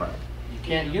that. part-time. You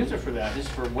can't use it for that. It's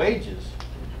for wages.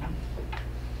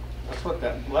 That's what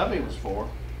that levy was for.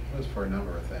 It was for a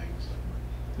number of things.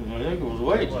 I think it was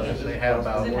wages. They had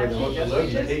about Is it more than actually what the just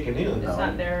levy's wages? taken in. It's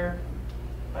not their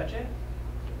budget?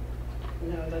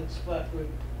 No, that's what we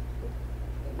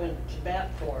went to bat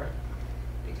for,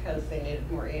 because they needed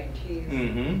more EMTs.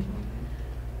 Mm-hmm.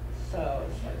 So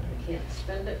it's like, we can't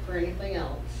spend it for anything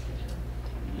else.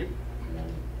 Yep.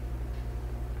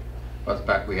 That's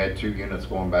back, we had 2 units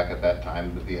going back at that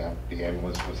time, but the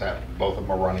ambulance was both of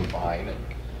them are running fine, and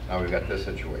now we've got this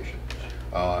situation.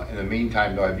 In the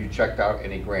meantime, though, have you checked out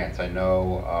any grants? I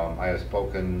know I have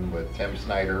spoken with Tim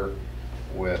Snyder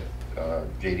with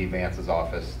J.D. Vance's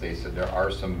office. They said there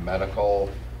are some medical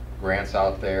grants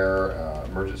out there,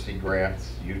 emergency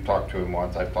grants. You talked to him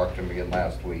once, I've talked to him again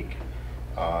last week.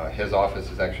 His office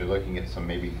is actually looking at some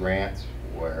maybe grants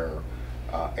where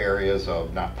areas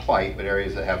of, not plight, but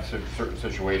areas that have certain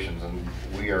situations, and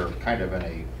we are kind of in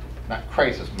a, not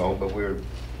crisis mode, but we're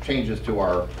changes to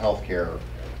our healthcare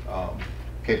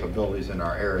capabilities in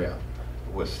our area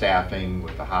with staffing,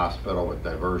 with the hospital, with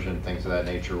diversion, things of that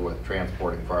nature, with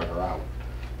transporting farther out.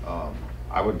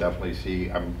 I would definitely see,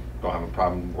 I don't have a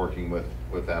problem working with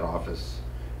that office,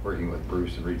 working with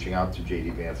Bruce and reaching out to J.D.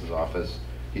 Vance's office.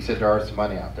 He said there are some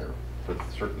money out there for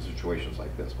certain situations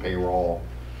like this, payroll,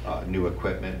 new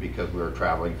equipment, because we are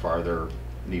traveling farther,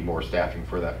 need more staffing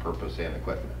for that purpose and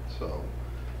equipment. So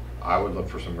I would look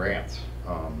for some grants.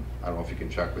 I don't know if you can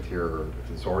check with your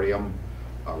consortium,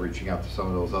 reaching out to some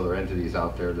of those other entities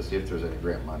out there to see if there's any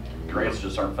grant money. I mean, Grants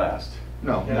just aren't fast.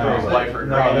 No. Apply for a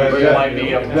grant, you might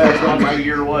be up to 1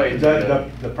 year away.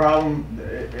 The problem,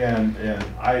 and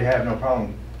I have no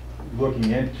problem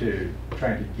looking into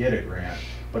trying to get a grant,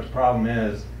 but the problem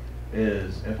is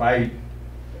if I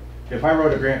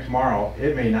wrote a grant tomorrow,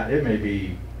 it may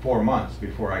be 4 months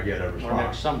before I get a response. Or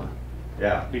next summer.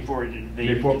 Yeah. Before they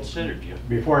even considered you.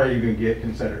 Before I even get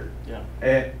considered.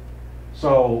 Yeah.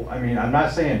 So, I mean, I'm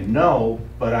not saying no,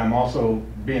 but I'm also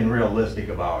being realistic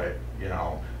about it, you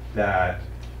know, that.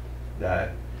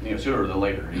 You know, sooner than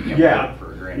later, you can't Yeah. wait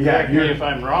for a grant. Yeah. Correct me if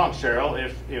I'm wrong, Cheryl,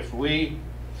 if we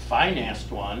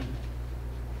financed one,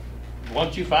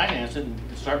 once you finance it and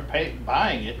start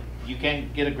buying it, you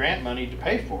can't get a grant money to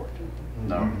pay for it.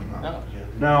 No.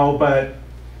 No, but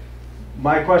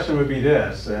my question would be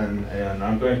this, and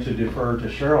I'm going to defer to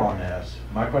Cheryl on this.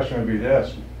 My question would be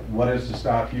this: what is to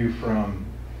stop you from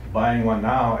buying one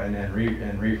now and then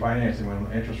refinancing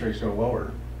when interest rates go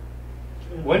lower?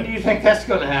 When do you think that's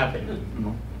going to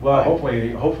happen? Well,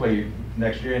 hopefully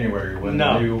next January when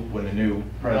No. the new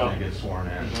president No. gets sworn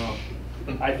in. No.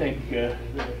 I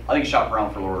think shop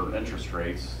around for lower interest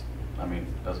rates. I mean,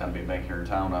 it doesn't have to be a bank here in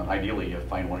town. Ideally, you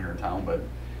find one here in town, but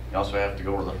you also have to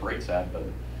go where the rate's at. But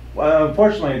Well,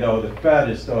 unfortunately though, the Fed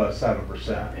is still at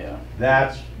 7%. Yeah.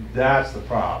 That's the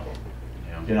problem.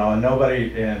 Yeah. You know, and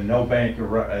no bank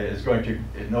is going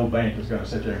to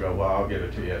sit there and go, well, I'll give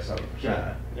it to you at 7%.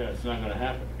 yeah, it's not going to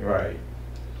happen. Right.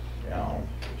 You know.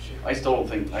 I still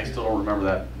don't remember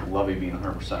that levy being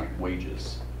 100%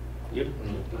 wages. Yep.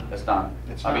 It's not.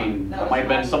 It's I not. mean, That it was might have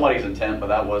been not- somebody's intent, but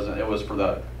that wasn't. It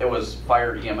was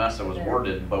fire EMS that was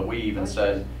worded, but we even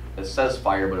said, it says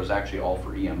fire, but it was actually all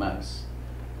for EMS.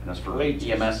 And it's for Wages.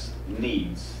 EMS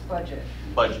needs. Budget,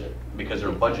 because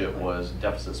their budget was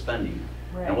deficit spending.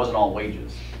 And it wasn't all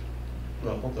wages.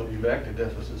 Well, they'll be back to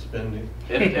deficit spending.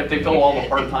 If they fill all the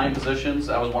part-time positions,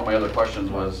 that was one of my other questions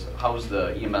was, how's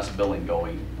the EMS billing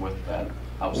going with that?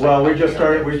 Well, we just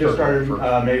started May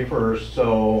 1st,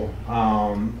 so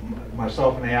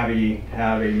myself and Abby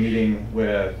have a meeting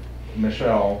with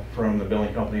Michelle from the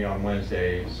billing company on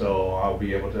Wednesday, so I'll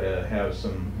be able to have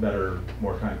some better,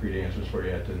 more concrete answers for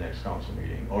you at the next council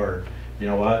meeting. Or, you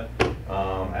know what,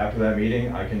 after that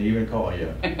meeting, I can even call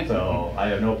you, so I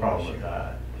have no problem with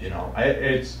that. You know, I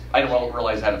didn't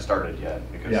realize it hadn't started yet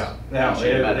because it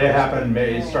happened.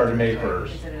 It started May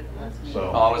 1st.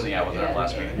 So. Oh, I was at our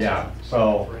last meeting. Yeah.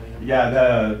 So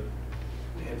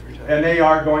and they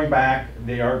are going back.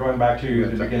 They are going back to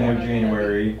the beginning of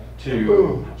January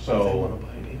so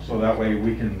that way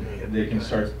they can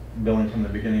start billing from the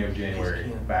beginning of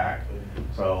January back.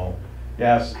 So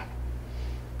yes.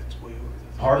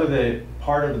 Part of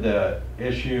the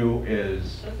issue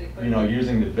is, you know,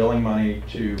 using the billing money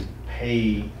to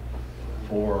pay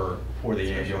for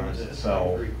the ambulance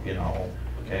itself, you know,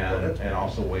 and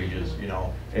also wages, you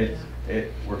know.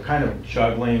 We're kind of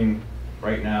juggling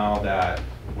right now that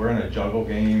we're in a juggle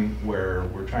game where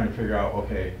we're trying to figure out,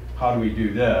 okay, how do we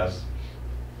do this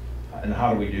and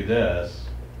how do we do this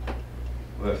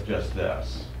with just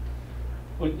this?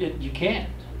 Well, you can't.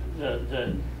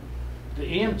 The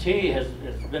EMT has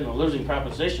been a losing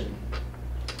proposition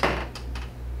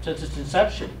since its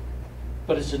inception,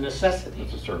 but it's a necessity.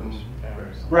 It's a service.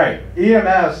 Right.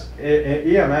 EMS,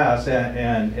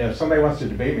 and if somebody wants to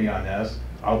debate me on this,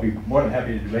 I'll be more than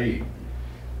happy to debate.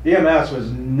 EMS was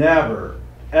never,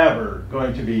 ever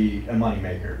going to be a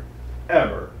moneymaker,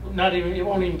 ever. Not even, it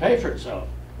won't even pay for itself.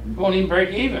 It won't even break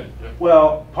even.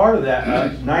 Well, part of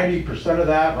that, 90% of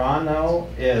that, Ron, though,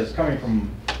 is coming from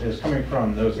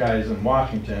those guys in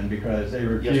Washington because they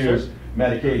refuse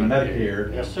Medicaid and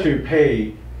Medicare to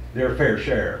pay their fair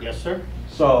share. Yes, sir.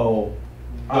 So.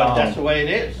 But that's the way it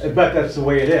is. But that's the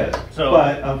way it is. So,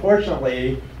 but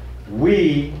unfortunately,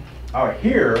 we out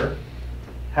here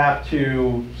have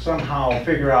to somehow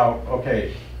figure out,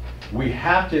 okay, we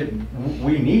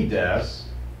need this,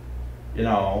 you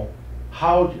know,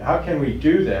 how can we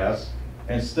do this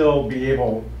and still be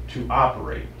able to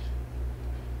operate?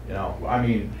 You know, I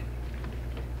mean,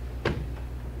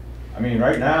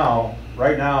 right now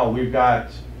we've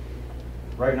got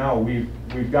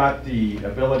the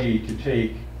ability to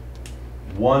take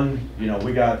one, you know,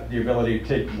 we got the ability to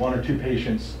take 1 or 2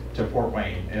 patients to Fort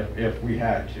Wayne if we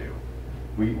had to.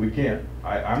 We can't,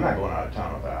 I'm not going out of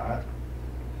town with that.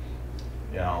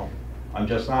 You know, I'm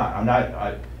just not,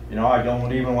 you know, I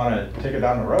don't even want to take it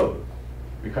down the road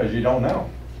because you don't know.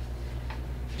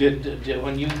 Did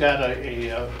when you got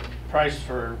a price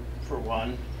for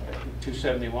one,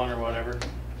 $271 or whatever,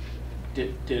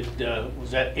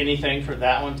 was that anything for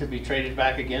that one to be traded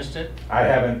back against it? I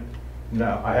haven't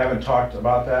talked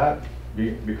about that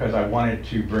because I wanted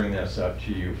to bring this up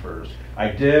to you first. I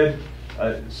did,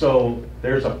 so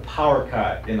there's a power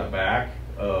cut in the back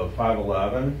of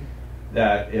 511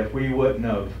 that if we wouldn't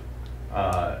have,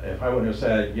 if I wouldn't have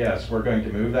said, yes, we're going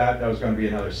to move that, that was going to be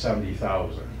another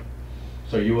 70,000.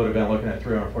 So you would have been looking at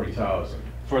 340,000.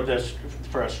 For this,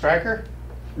 for a striker?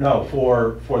 No,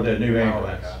 for the new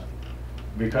ambulance.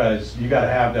 Because you got to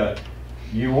have the,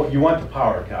 you want the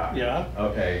power cot. Yeah.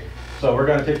 Okay, so we're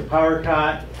going to take the power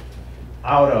cot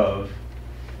out of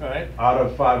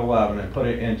 511 and put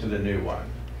it into the new one.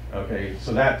 Okay,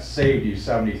 so that saved you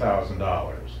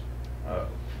 $70,000.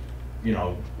 You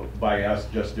know, by us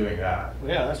just doing that.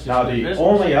 Yeah, that's just now the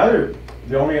only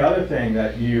other thing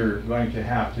that you're going to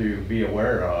have to be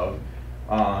aware of,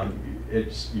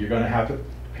 you're going to have to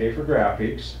pay for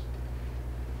graphics.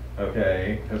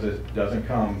 Okay, because it doesn't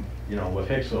come, you know, with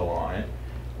Hicksville on it,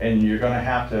 and you're going to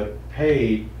have to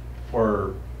pay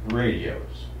for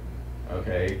radios.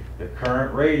 Okay, the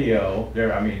current radio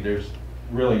there, I mean, there's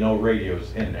really no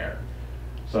radios in there.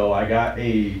 So I got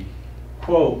a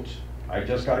quote. I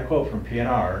just got a quote from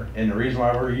PNR, and the reason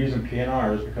why we're using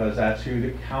PNR is because that's who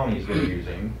the counties were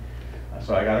using.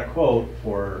 So I got a quote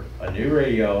for a new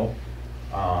radio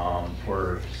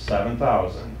for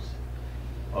 $7,000.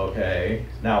 Okay,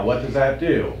 now what does that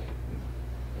do?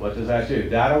 What does that do?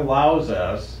 That allows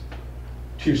us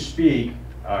to speak.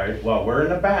 All right, while we're in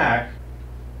the back,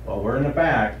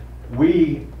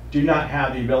 we do not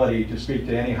have the ability to speak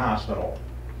to any hospital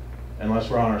unless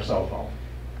we're on our cell phone.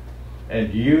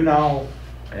 And you know,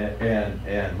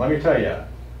 and let me tell you,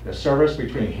 the service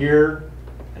between here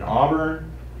and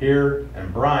Auburn, here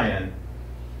and Bryan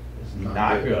is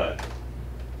not good.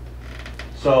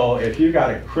 So if you've got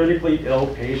a critically ill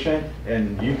patient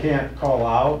and you can't call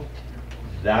out,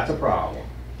 that's a problem.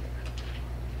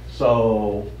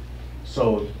 So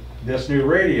this new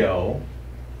radio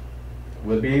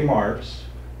would be Mark's,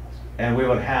 and we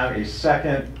would have a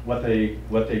second, what they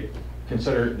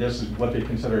consider, this is what they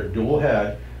consider a dual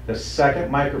head. The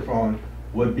second microphone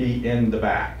would be in the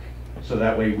back, so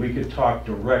that way we could talk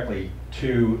directly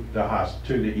to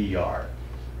the ER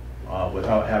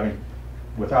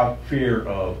without fear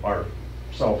of our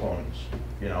cell phones,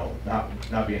 you know, not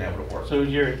being able to work. So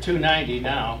you're at $290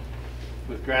 now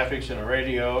with graphics and a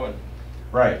radio and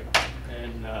right.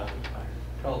 And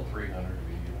call it 300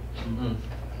 to be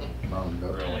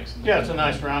really. Yeah, it's a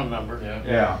nice round number.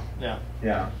 Yeah.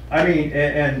 I mean,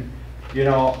 and you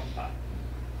know,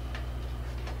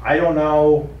 I don't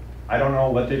know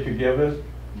what they could give us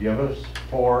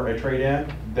for a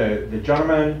trade-in. The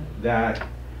gentleman that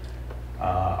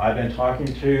I've been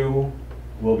talking to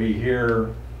will be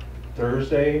here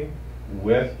Thursday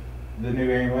with the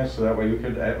new ambulance, so that way we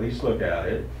could at least look at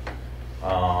it.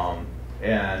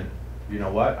 And you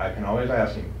know what? I can always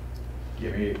ask him,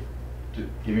 give me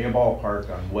a ballpark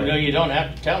on what. You know, you don't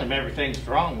have to tell him everything's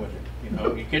wrong with it. You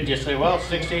know, you could just say, well,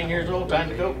 16 years old, time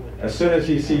to go. As soon as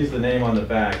he sees the name on the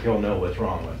back, he'll know what's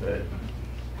wrong with it.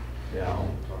 You know,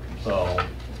 so.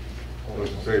 Does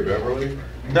it say Beverly?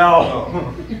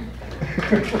 No.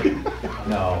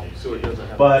 No.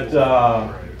 But,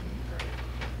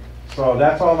 so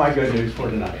that's all my good news for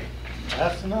tonight.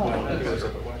 That's enough.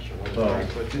 So.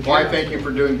 Well, I thank you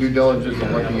for doing due diligence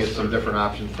and looking at some different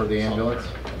options for the ambulance.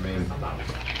 I mean,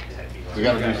 we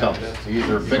gotta do something.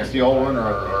 Either fix the old one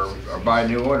or buy a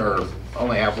new one or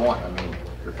only have one. I mean,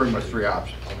 there's pretty much 3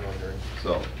 options.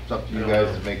 So it's up to you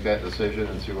guys to make that decision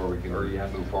and see where we can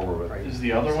move forward with it. Is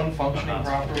the other one functioning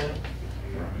properly?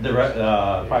 The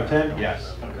 510,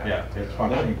 yes. Okay. Yeah, it's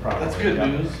functioning properly. That's good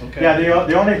news. Okay. Yeah,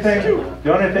 the only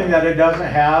thing that it doesn't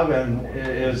have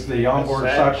is the onboard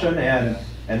suction, and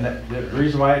the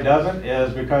reason why it doesn't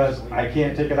is because I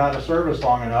can't take it out of service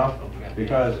long enough,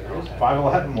 because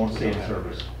 511 won't stay in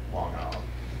service long enough.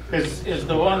 Is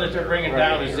the one that they're bringing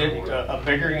down, is it a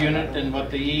bigger unit than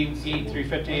what the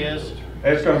E350 is?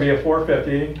 It's gonna be a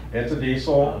 450, it's a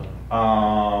diesel.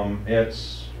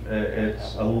 It's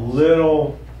a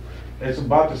little, it's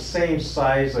about the same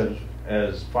size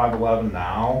as 511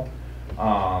 now.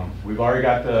 I've already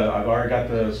got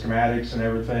the schematics and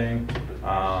everything.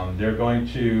 They're going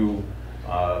to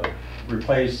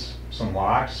replace some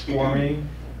locks for me.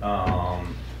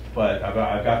 But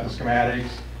I've got the schematics,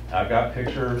 I've got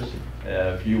pictures.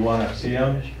 If you want to see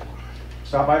them,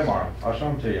 stop by tomorrow. I'll show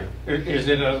them to you. Is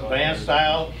it a van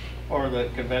style or the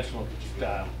conventional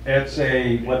style? It's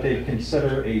what they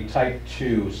consider a Type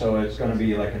 2, so it's going to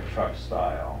be like a truck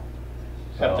style.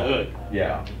 Got the hood?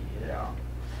 Yeah, yeah.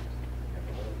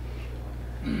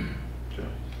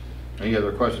 Any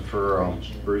other questions for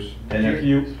Bruce? And if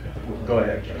you, go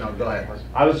ahead. No, go ahead.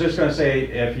 I was just going to say,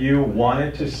 if you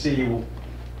wanted to see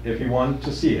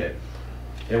it,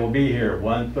 it will be here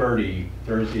 1:30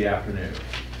 Thursday afternoon.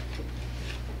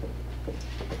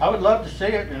 I would love to see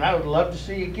it, and I would love to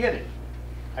see you get it.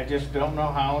 I just don't know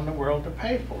how in the world to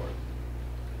pay for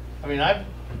it. I mean, I've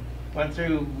went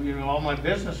through, all my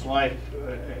business life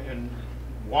and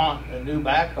want a new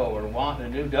backhoe or want a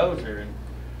new dozer,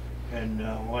 and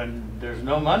when there's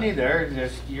no money there,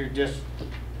 you're just.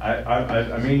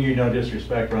 I mean no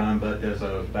disrespect, Ron, but does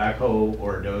a backhoe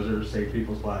or a dozer save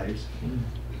people's lives?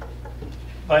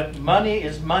 But money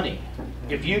is money.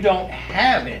 If you don't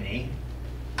have any.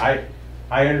 I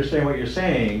understand what you're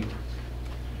saying.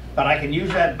 But I can use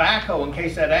that backhoe in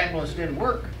case that ambulance didn't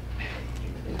work.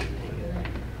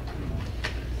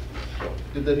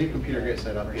 Did the new computer get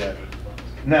set up yet?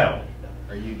 No.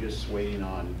 Are you just waiting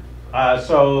on?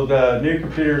 So the new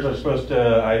computers are supposed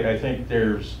to, I think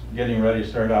there's getting ready to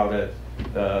start out at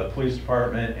the police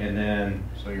department, and then.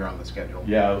 So you're on the schedule?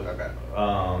 Yeah. Okay.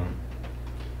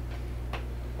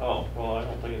 Oh, well, I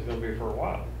don't think it's gonna be for a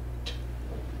while.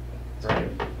 Right?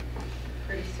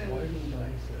 Pretty soon.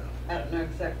 I don't know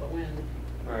exactly when,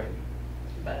 Right.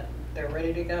 but they're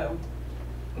ready to go.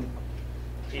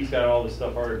 He's got all this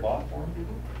stuff already bought for him?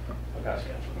 Okay.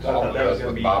 So I Bob thought that was does gonna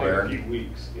with be Bob in a Aaron. few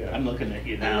weeks, yeah. I'm looking at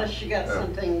you now. Unless you got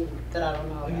something that I don't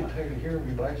know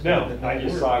about. No, I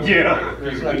just saw. it was Yeah. like 3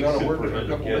 It's not weeks gonna work for for a him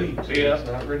to couple get- weeks. Yeah. It's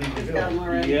not ready to He's go. got them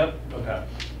already. Yep. Okay.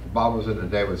 Bob was in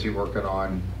today, was he working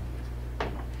on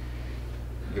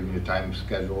giving you a time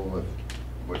schedule with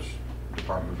which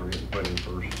departments were getting put in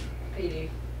first? PD,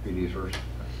 PD's first?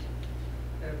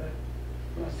 they're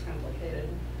the most complicated.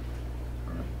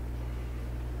 All right.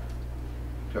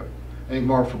 So, any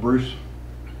more for Bruce?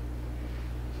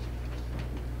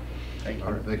 Thank you.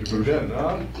 All right, thank you, You Bruce. bet,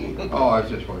 huh? Oh, I was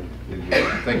just wondering.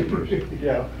 Thank you, Bruce.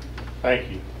 Yeah. Thank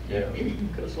you. Yeah.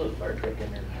 Could have slid a fire truck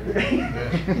in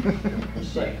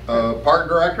there. Park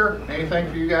director, anything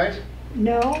for you guys?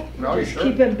 No, No, you just sure?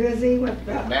 keeping busy with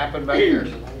the, Napping back here?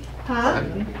 huh?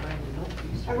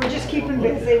 We're just keeping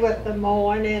busy with the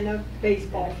mowing and the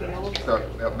baseball field. So,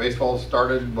 baseball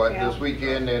started, what, Yeah. this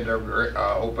weekend, and they're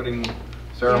opening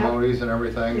ceremonies and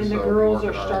everything, And so. the girls are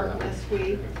working on starting that. this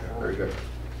week. Very good.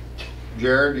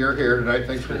 Jared, you're here tonight,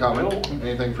 thanks for coming.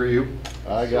 Anything for you?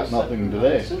 I got nothing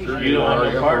today. You don't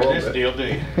want no part of this deal, do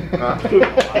you?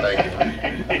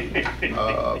 Thank you.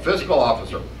 Fiscal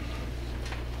officer.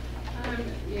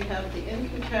 You have the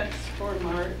income tax for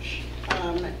March,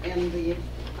 and the,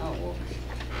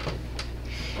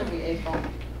 should be April.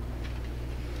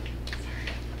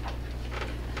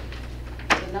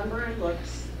 The number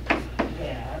looks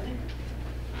bad,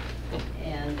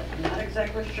 and I'm not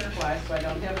exactly sure why, so I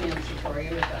don't have an answer for you.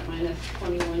 Is that minus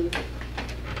 21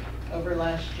 over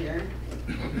last year?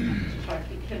 So talk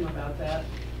to Kim about that.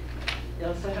 You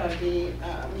also have the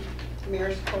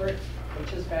mayor's court,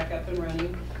 which is back up and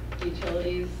running,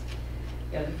 utilities.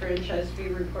 You have the franchise fee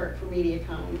report for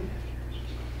MediaCom.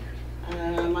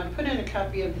 I put in a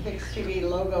copy of the HIX-TV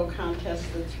logo contest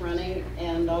that's running,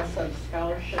 and also the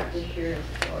scholarship this year is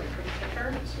for sticker.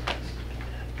 And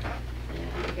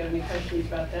if you have any questions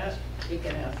about that, you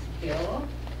can ask Bill.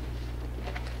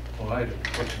 Well, I had a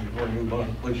question before we move on.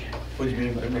 What do you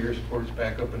mean by mayor's court's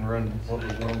back up and running? What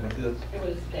was wrong with this? It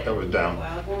was down. It was down.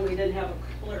 Well, we didn't have a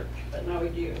clerk, but now we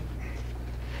do.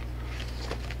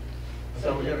 I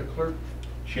thought we had a clerk.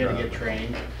 She had to get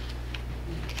trained.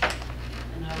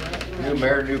 And I wrote- New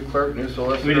mayor, new clerk, new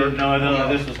solicitor. We didn't know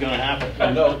this was gonna happen.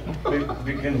 I know,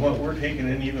 because what we're taking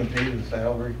in even pay the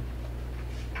salary.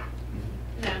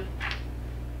 No.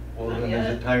 Well, Not then is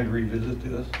yet. it time to revisit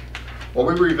this? Well,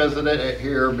 we revisited it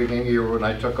here beginning of the year when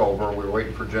I took over. We were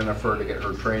waiting for Jennifer to get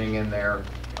her training in there.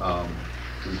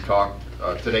 We talked,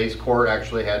 today's court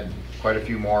actually had quite a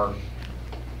few more,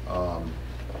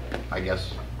 I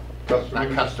guess,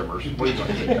 Not customers. What are you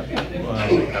gonna say?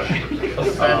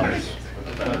 Customers.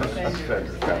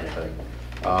 Offenders, kind of thing.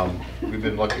 We've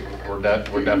been looking, we're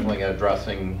definitely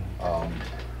addressing,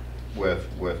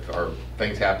 with our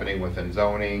things happening within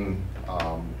zoning,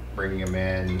 bringing them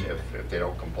in if they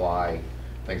don't comply,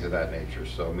 things of that nature.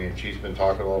 So me and Chief's been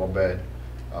talking a little bit.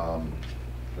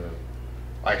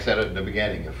 Like I said at the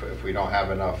beginning, if we don't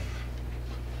have enough,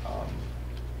 I'm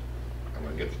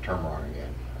gonna get the term wrong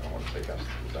again. I don't want to say customers.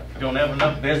 Don't have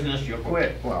enough business, you'll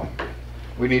quit. Well,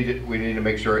 we need to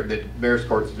make sure that Mayor's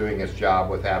Court's doing its job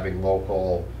with having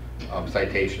local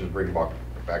citations, bring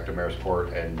back to Mayor's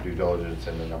Court, and due diligence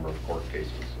in the number of court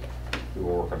cases. We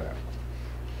will work on that.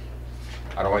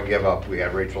 I don't want to give up. We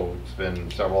had Rachel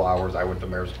spend several hours. I went to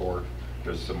Mayor's Court.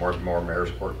 There's some more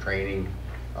Mayor's Court training.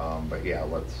 But yeah,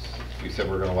 we said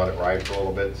we're going to let it ride for a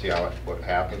little bit and see what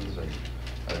happens, and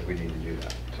I think we need to do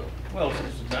that. So. Well,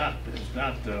 it's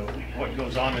not what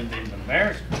goes on in the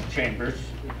mayor's chambers.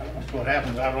 It's what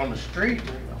happens out on the street.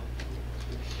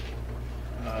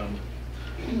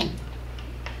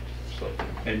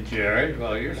 And Jared,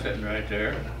 while you're sitting right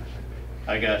there,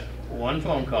 I got one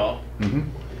phone call, 2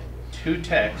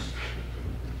 texts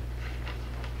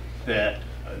that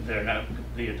they're not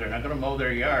going to mow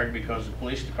their yard because the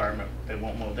police department, they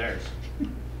won't mow theirs.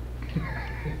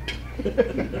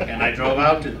 And I drove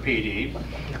out to the PD.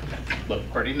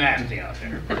 Looked pretty nasty out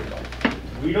there.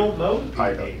 We don't mow the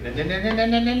PD.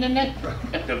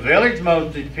 The village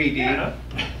mows the PD.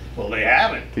 Well, they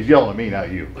haven't. He's yelling at me,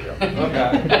 not you.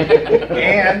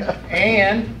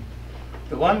 And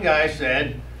the one guy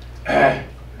said,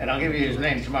 and I'll give you his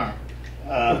name tomorrow.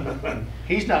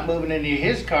 He's not moving any of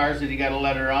his cars that he got a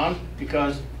letter on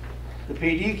because the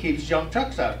PD keeps junk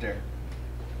trucks out there.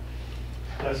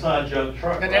 That's not a junk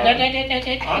truck.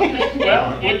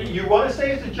 Well, you want to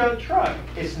say it's a junk truck.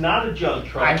 It's not a junk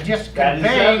truck. I'm just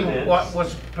conveying what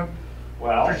was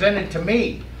presented to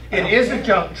me. It is a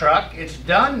junk truck. It's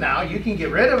done now. You can get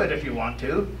rid of it if you want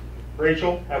to.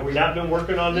 Rachel, have we not been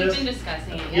working on this? We've been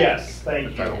discussing it. Yes,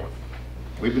 thank you.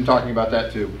 We've been talking about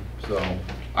that too. So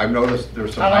I've noticed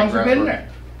there's some. How long's it been there?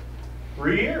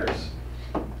 3 years.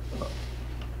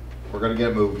 We're going to get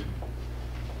it moved.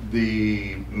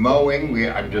 The mowing,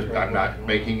 I'm not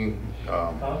making.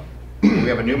 We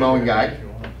have a new mowing guy.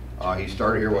 He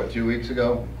started here 2 weeks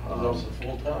ago. He's also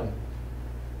full time.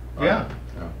 Yeah.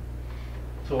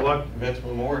 So what? Vince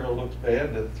Memorial looks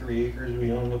bad. The 3 acres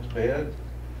we own looks bad.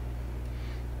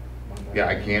 Yeah,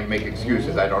 I can't make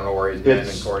excuses. I don't know where he's been,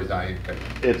 and Corey's not.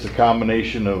 It's a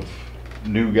combination of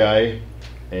new guy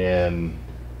and.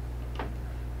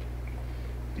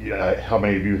 Yeah, how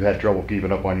many of you have had trouble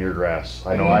keeping up on your grass?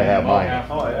 I know I have mine.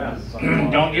 Oh,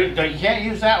 yeah. You can't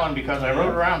use that one because I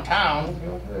rode around town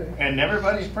and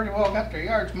everybody's pretty well got their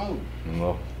yards mowed.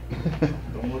 Well,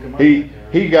 he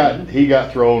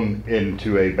got thrown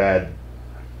into a bad.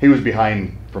 He was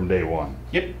behind from day one.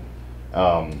 Yep.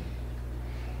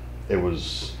 It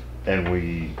was, and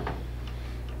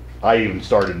I even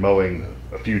started mowing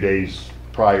a few days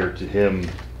prior to him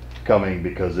coming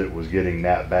because it was getting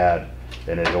that bad.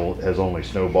 And it has only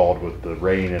snowballed with the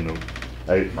rain and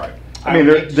I mean,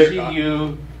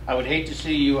 I would hate to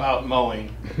see you out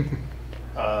mowing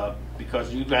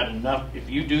because you've got enough. If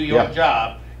you do your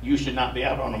job, you should not be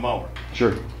out on a mower.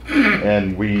 Sure.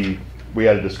 And we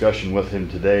had a discussion with him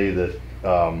today that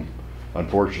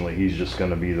unfortunately he's just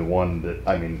going to be the one that,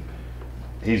 I mean,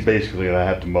 he's basically going to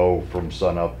have to mow from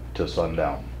sun up to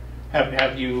sundown.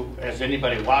 Has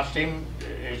anybody watched him?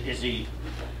 Is he?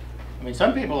 I mean,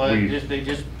 some people they just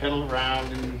piddle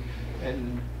around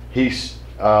and. He's.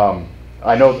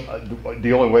 I know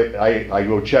the only way I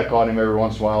go check on him every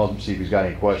once in a while and see if he's got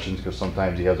any questions because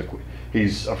sometimes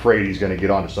he's afraid he's going to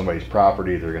get onto somebody's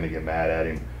property. They're going to get mad at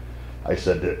him. I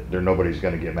said that nobody's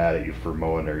going to get mad at you for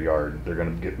mowing their yard. They're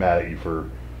going to get mad at you for.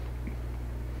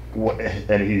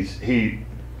 And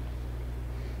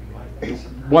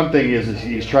one thing is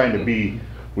he's trying to be.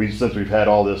 Since we've had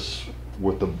all this.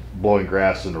 With the blowing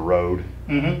grass in the road,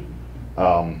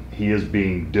 he is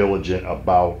being diligent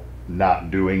about not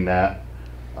doing that.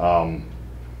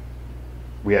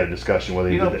 We had a discussion with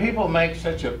him. You know, people make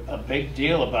such a big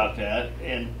deal about that,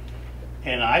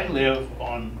 and I live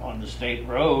on the state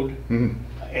road,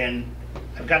 and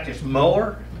I've got this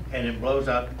mower, and it blows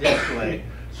out this way.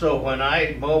 So when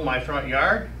I mow my front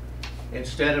yard,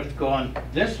 instead of going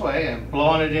this way and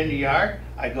blowing it in the yard,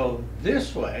 I go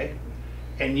this way.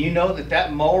 And you know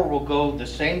that mower will go the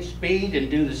same speed and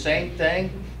do the same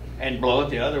thing and blow it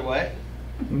the other way.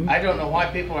 I don't know why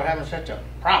people are having such a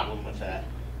problem with that.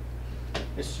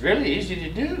 It's really easy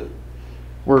to do.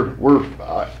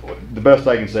 The best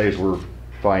I can say is we're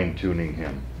fine tuning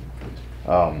him.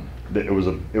 It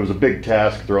was a big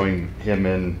task throwing him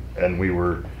in, and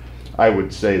I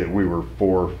would say that we were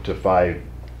 4 to 5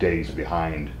 days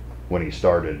behind when he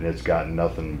started, and it's gotten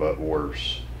nothing but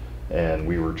worse. And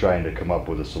we were trying to come up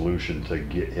with a solution to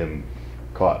get him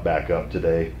caught back up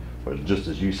today. But just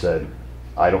as you said,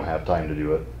 I don't have time to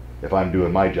do it. If I'm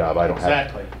doing my job, I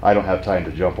don't have time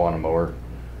to jump on a mower,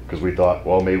 because we thought,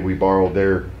 well, maybe we borrowed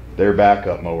their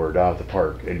backup mower down at the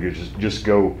park and you just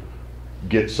go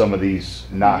get some of these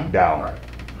knocked down,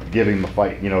 give him a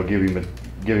fight,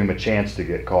 give him a chance to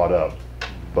get caught up.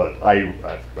 But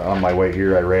on my way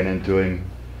here, I ran into him.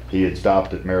 He had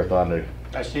stopped at Marathon to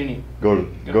I seen him. go to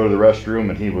the restroom,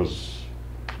 and he was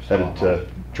headed to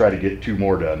try to get 2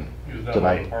 more done He was down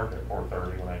tonight. at the park at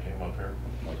 4:30 when I came up here.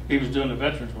 He was doing the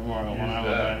Veterans Memorial when I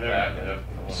was down there.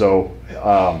 So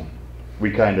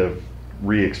we kind of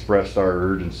re-expressed our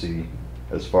urgency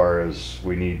as far as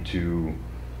we need to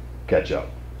catch up,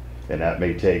 and that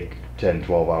may take 10,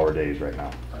 12-hour days right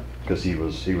now, because he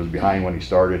was behind when he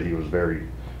started. He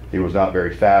was not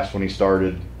very fast when he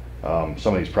started.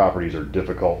 Some of these properties are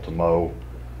difficult to mow.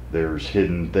 There's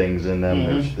hidden things in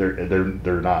them.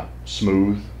 They're not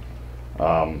smooth.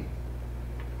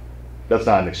 That's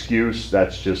not an excuse.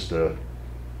 That's just a.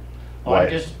 I'm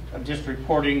just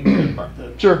reporting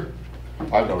the Sure.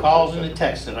 calls and the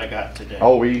texts that I got today.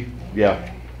 Oh, yeah. You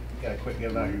gotta quit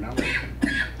giving out your number.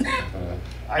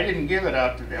 I didn't give it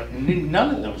out to them,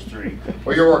 none of those 3.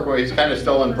 Well, you're working, he's kind of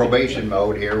still in probation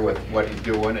mode here with what he's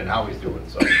doing and how he's doing,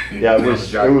 so. Yeah, it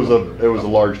was a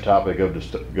large topic of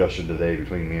discussion today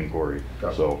between me and Corey.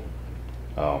 So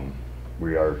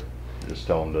we are just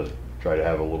telling him to try to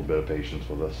have a little bit of patience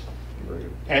with us.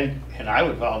 And I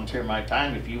would volunteer my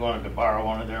time if you wanted to borrow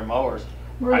one of their mowers.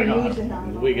 We're I know. using our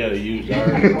We gotta use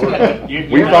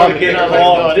We found get our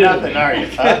lawn nothing, are you?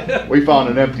 Huh? We found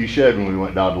an empty shed when we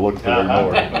went down to look for their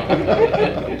mower.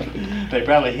 They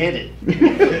probably hid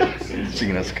it.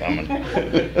 Seeing us coming.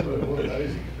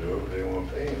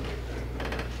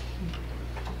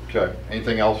 Okay,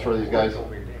 anything else for these guys?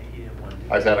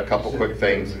 I just had a couple quick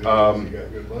things.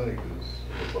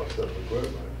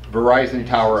 Verizon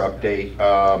tower update,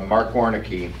 Mark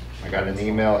Warnicki. I got an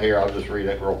email here, I'll just read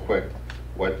it real quick,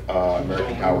 what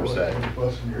American Tower said.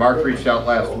 Mark reached out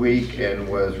last week and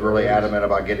was really adamant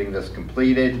about getting this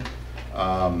completed.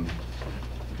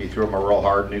 He threw him a real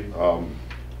hard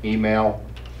email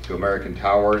to American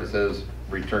Tower. It says,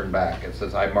 return back. It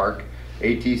says, hi Mark,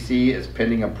 ATC is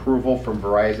pending approval from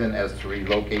Verizon as to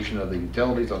relocation of the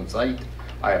utilities on site.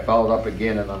 I have followed up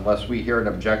again, and unless we hear an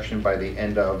objection by the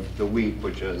end of the week,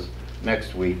 which is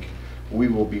next week, we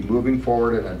will be moving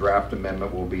forward and a draft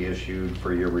amendment will be issued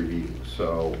for your review.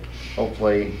 So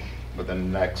hopefully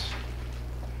within the next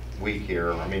week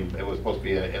here, I mean, it was supposed to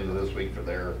be at the end of this week for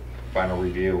their final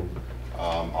review.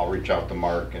 I'll reach out to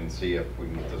Mark and see if we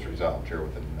can get this resolved here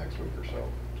within the next week or so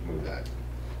to move that.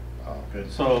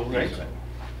 Good. So, Rick,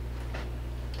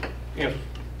 if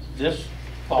this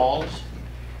falls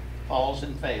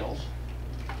and fails,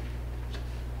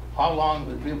 how long,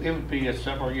 it would be a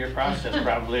several-year process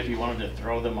probably if you wanted to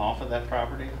throw them off of that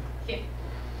property? Yeah,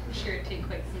 I'm sure it'd take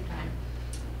quite some time.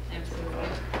 Absolutely.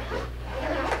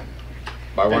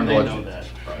 By one And they know legend, that.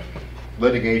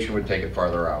 litigation would take it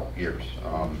farther out, years.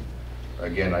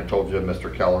 Again, I told you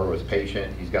Mr. Keller was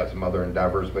patient. He's got some other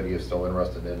endeavors, but he is still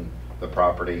interested in the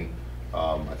property.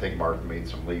 I think Mark made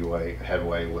some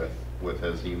headway with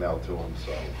his email to him,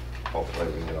 so hopefully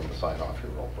we can get him to sign off here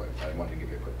real quick. I wanted to give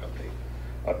you a quick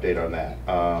update on that.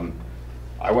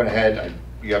 I went ahead,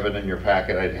 you have it in your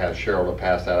packet, I'd have Cheryl to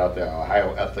pass that out. The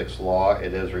Ohio ethics law,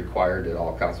 it is required that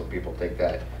all council people take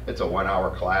that. It's a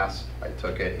 1-hour class. I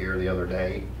took it here the other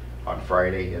day on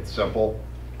Friday. It's simple.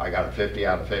 I got a 50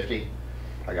 out of 50.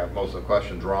 I got most of the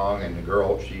questions wrong, and the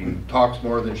girl, she talks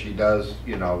more than she does,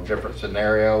 different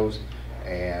scenarios,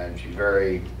 and she's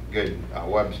very good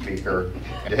web speaker.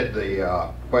 I did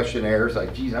the questionnaires,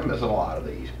 like, geez, I'm missing a lot of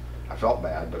these. I felt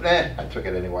bad, but I took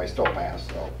it anyway, still passed,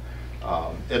 so.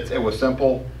 It was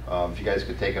simple. If you guys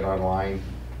could take it online,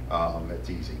 it's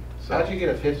easy. So. How'd you get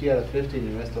a 50 out of 50 and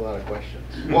you missed a lot of questions?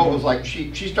 Well, it was like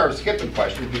she started skipping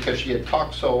questions because she had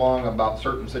talked so long about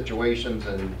certain situations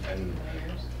and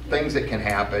things that can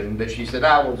happen that she said,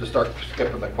 we'll just start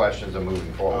skipping the questions and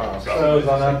moving forward. So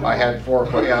I had 4,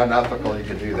 yeah, unethical, you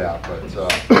could do that, but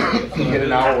you get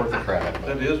an hour worth of credit.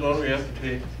 That is one we have to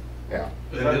take. Yeah.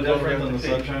 Is that different than the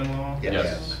sunshine law?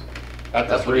 Yes. That's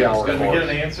a 3-hour Did we course. get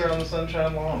an answer on the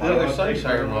sunshine law? The other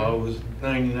sunshine law was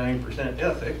 99%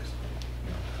 ethics.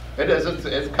 It is.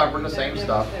 It's covering the same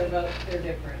stuff. They're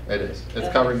different. It is. It's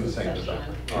covering the same stuff.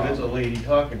 It is a lady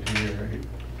talking to you, right?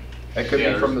 It could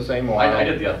Yeah, be from the there's- same one. I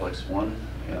did the athletics one,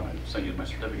 you know, I sent you my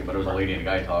certificate, but it was a lady and a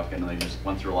guy talking, and they just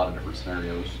went through a lot of different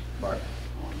scenarios. Right.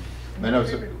 I know,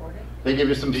 they give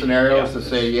you some scenarios to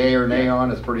say yay or nay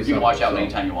on, it's pretty You simple. can watch out so.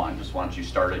 anytime you want, just once you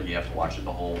start it, you have to watch it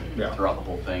Yeah. throughout the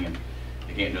whole thing, and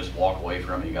you can't just walk away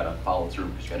from it, you gotta follow through,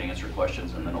 because you gotta answer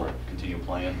questions, and then it'll continue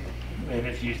playing. And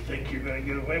if you think you're gonna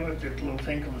get away with it, the little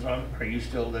thing comes on, are you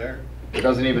still there? It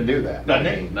doesn't even do that. Doesn't I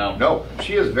it? mean, No. No,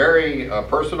 she is very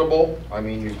personable. I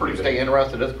mean, you Pretty stay good.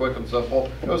 interested, it's quick and simple.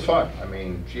 It was fun. I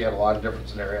mean, she had a lot of different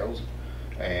scenarios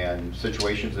and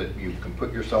situations that you can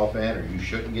put yourself in or you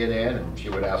shouldn't get in, and she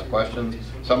would ask questions.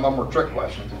 Some of them were trick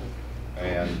questions,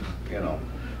 and, you know,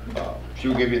 she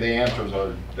would give you the answers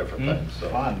on different things, so.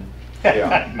 Fun.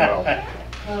 Yeah,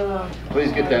 well,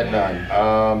 please get that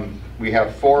done. We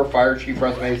have 4 fire chief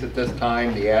resumes at this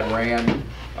time. The ad ran.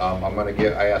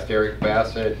 I asked Eric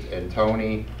Bassett and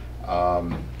Tony,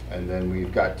 and then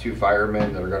we've got 2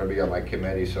 firemen that are gonna be on my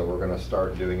committee, so we're gonna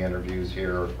start doing interviews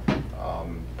here,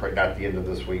 probably not the end of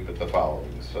this week, but the following.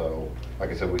 So,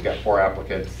 like I said, we've got 4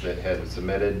 applicants that had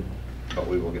submitted, but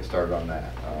we will get started on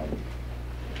that.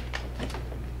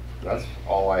 That's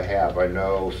all I have. I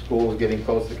know school's getting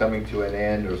close to coming to an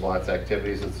end. There's lots of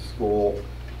activities at the school.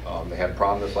 They had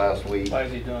prom this last week. Why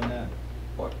is he doing that?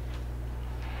 What?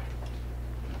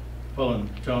 Pulling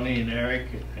Tony and Eric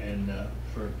and,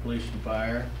 for police and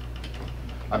fire?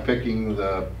 I'm picking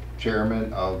the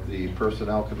chairman of the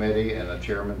personnel committee and a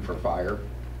chairman for fire.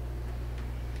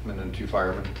 And then 2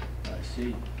 firemen. I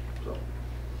see. So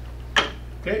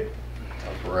Okay.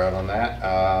 that's where we're at on that.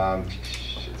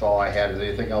 That's all I had. Is there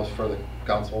anything else for the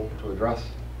council to address?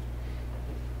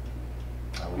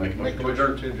 I will make a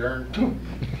motion to adjourn.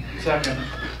 Second.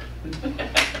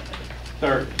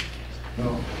 Third.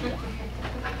 Nelson.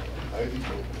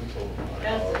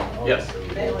 Yes.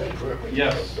 Bailey.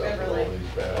 Yes. Beverly.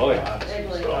 Oh, yeah.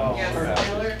 Egley. Oh. Yes.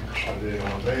 Taylor.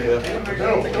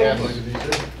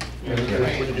 Yes.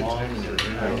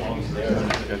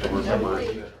 Remember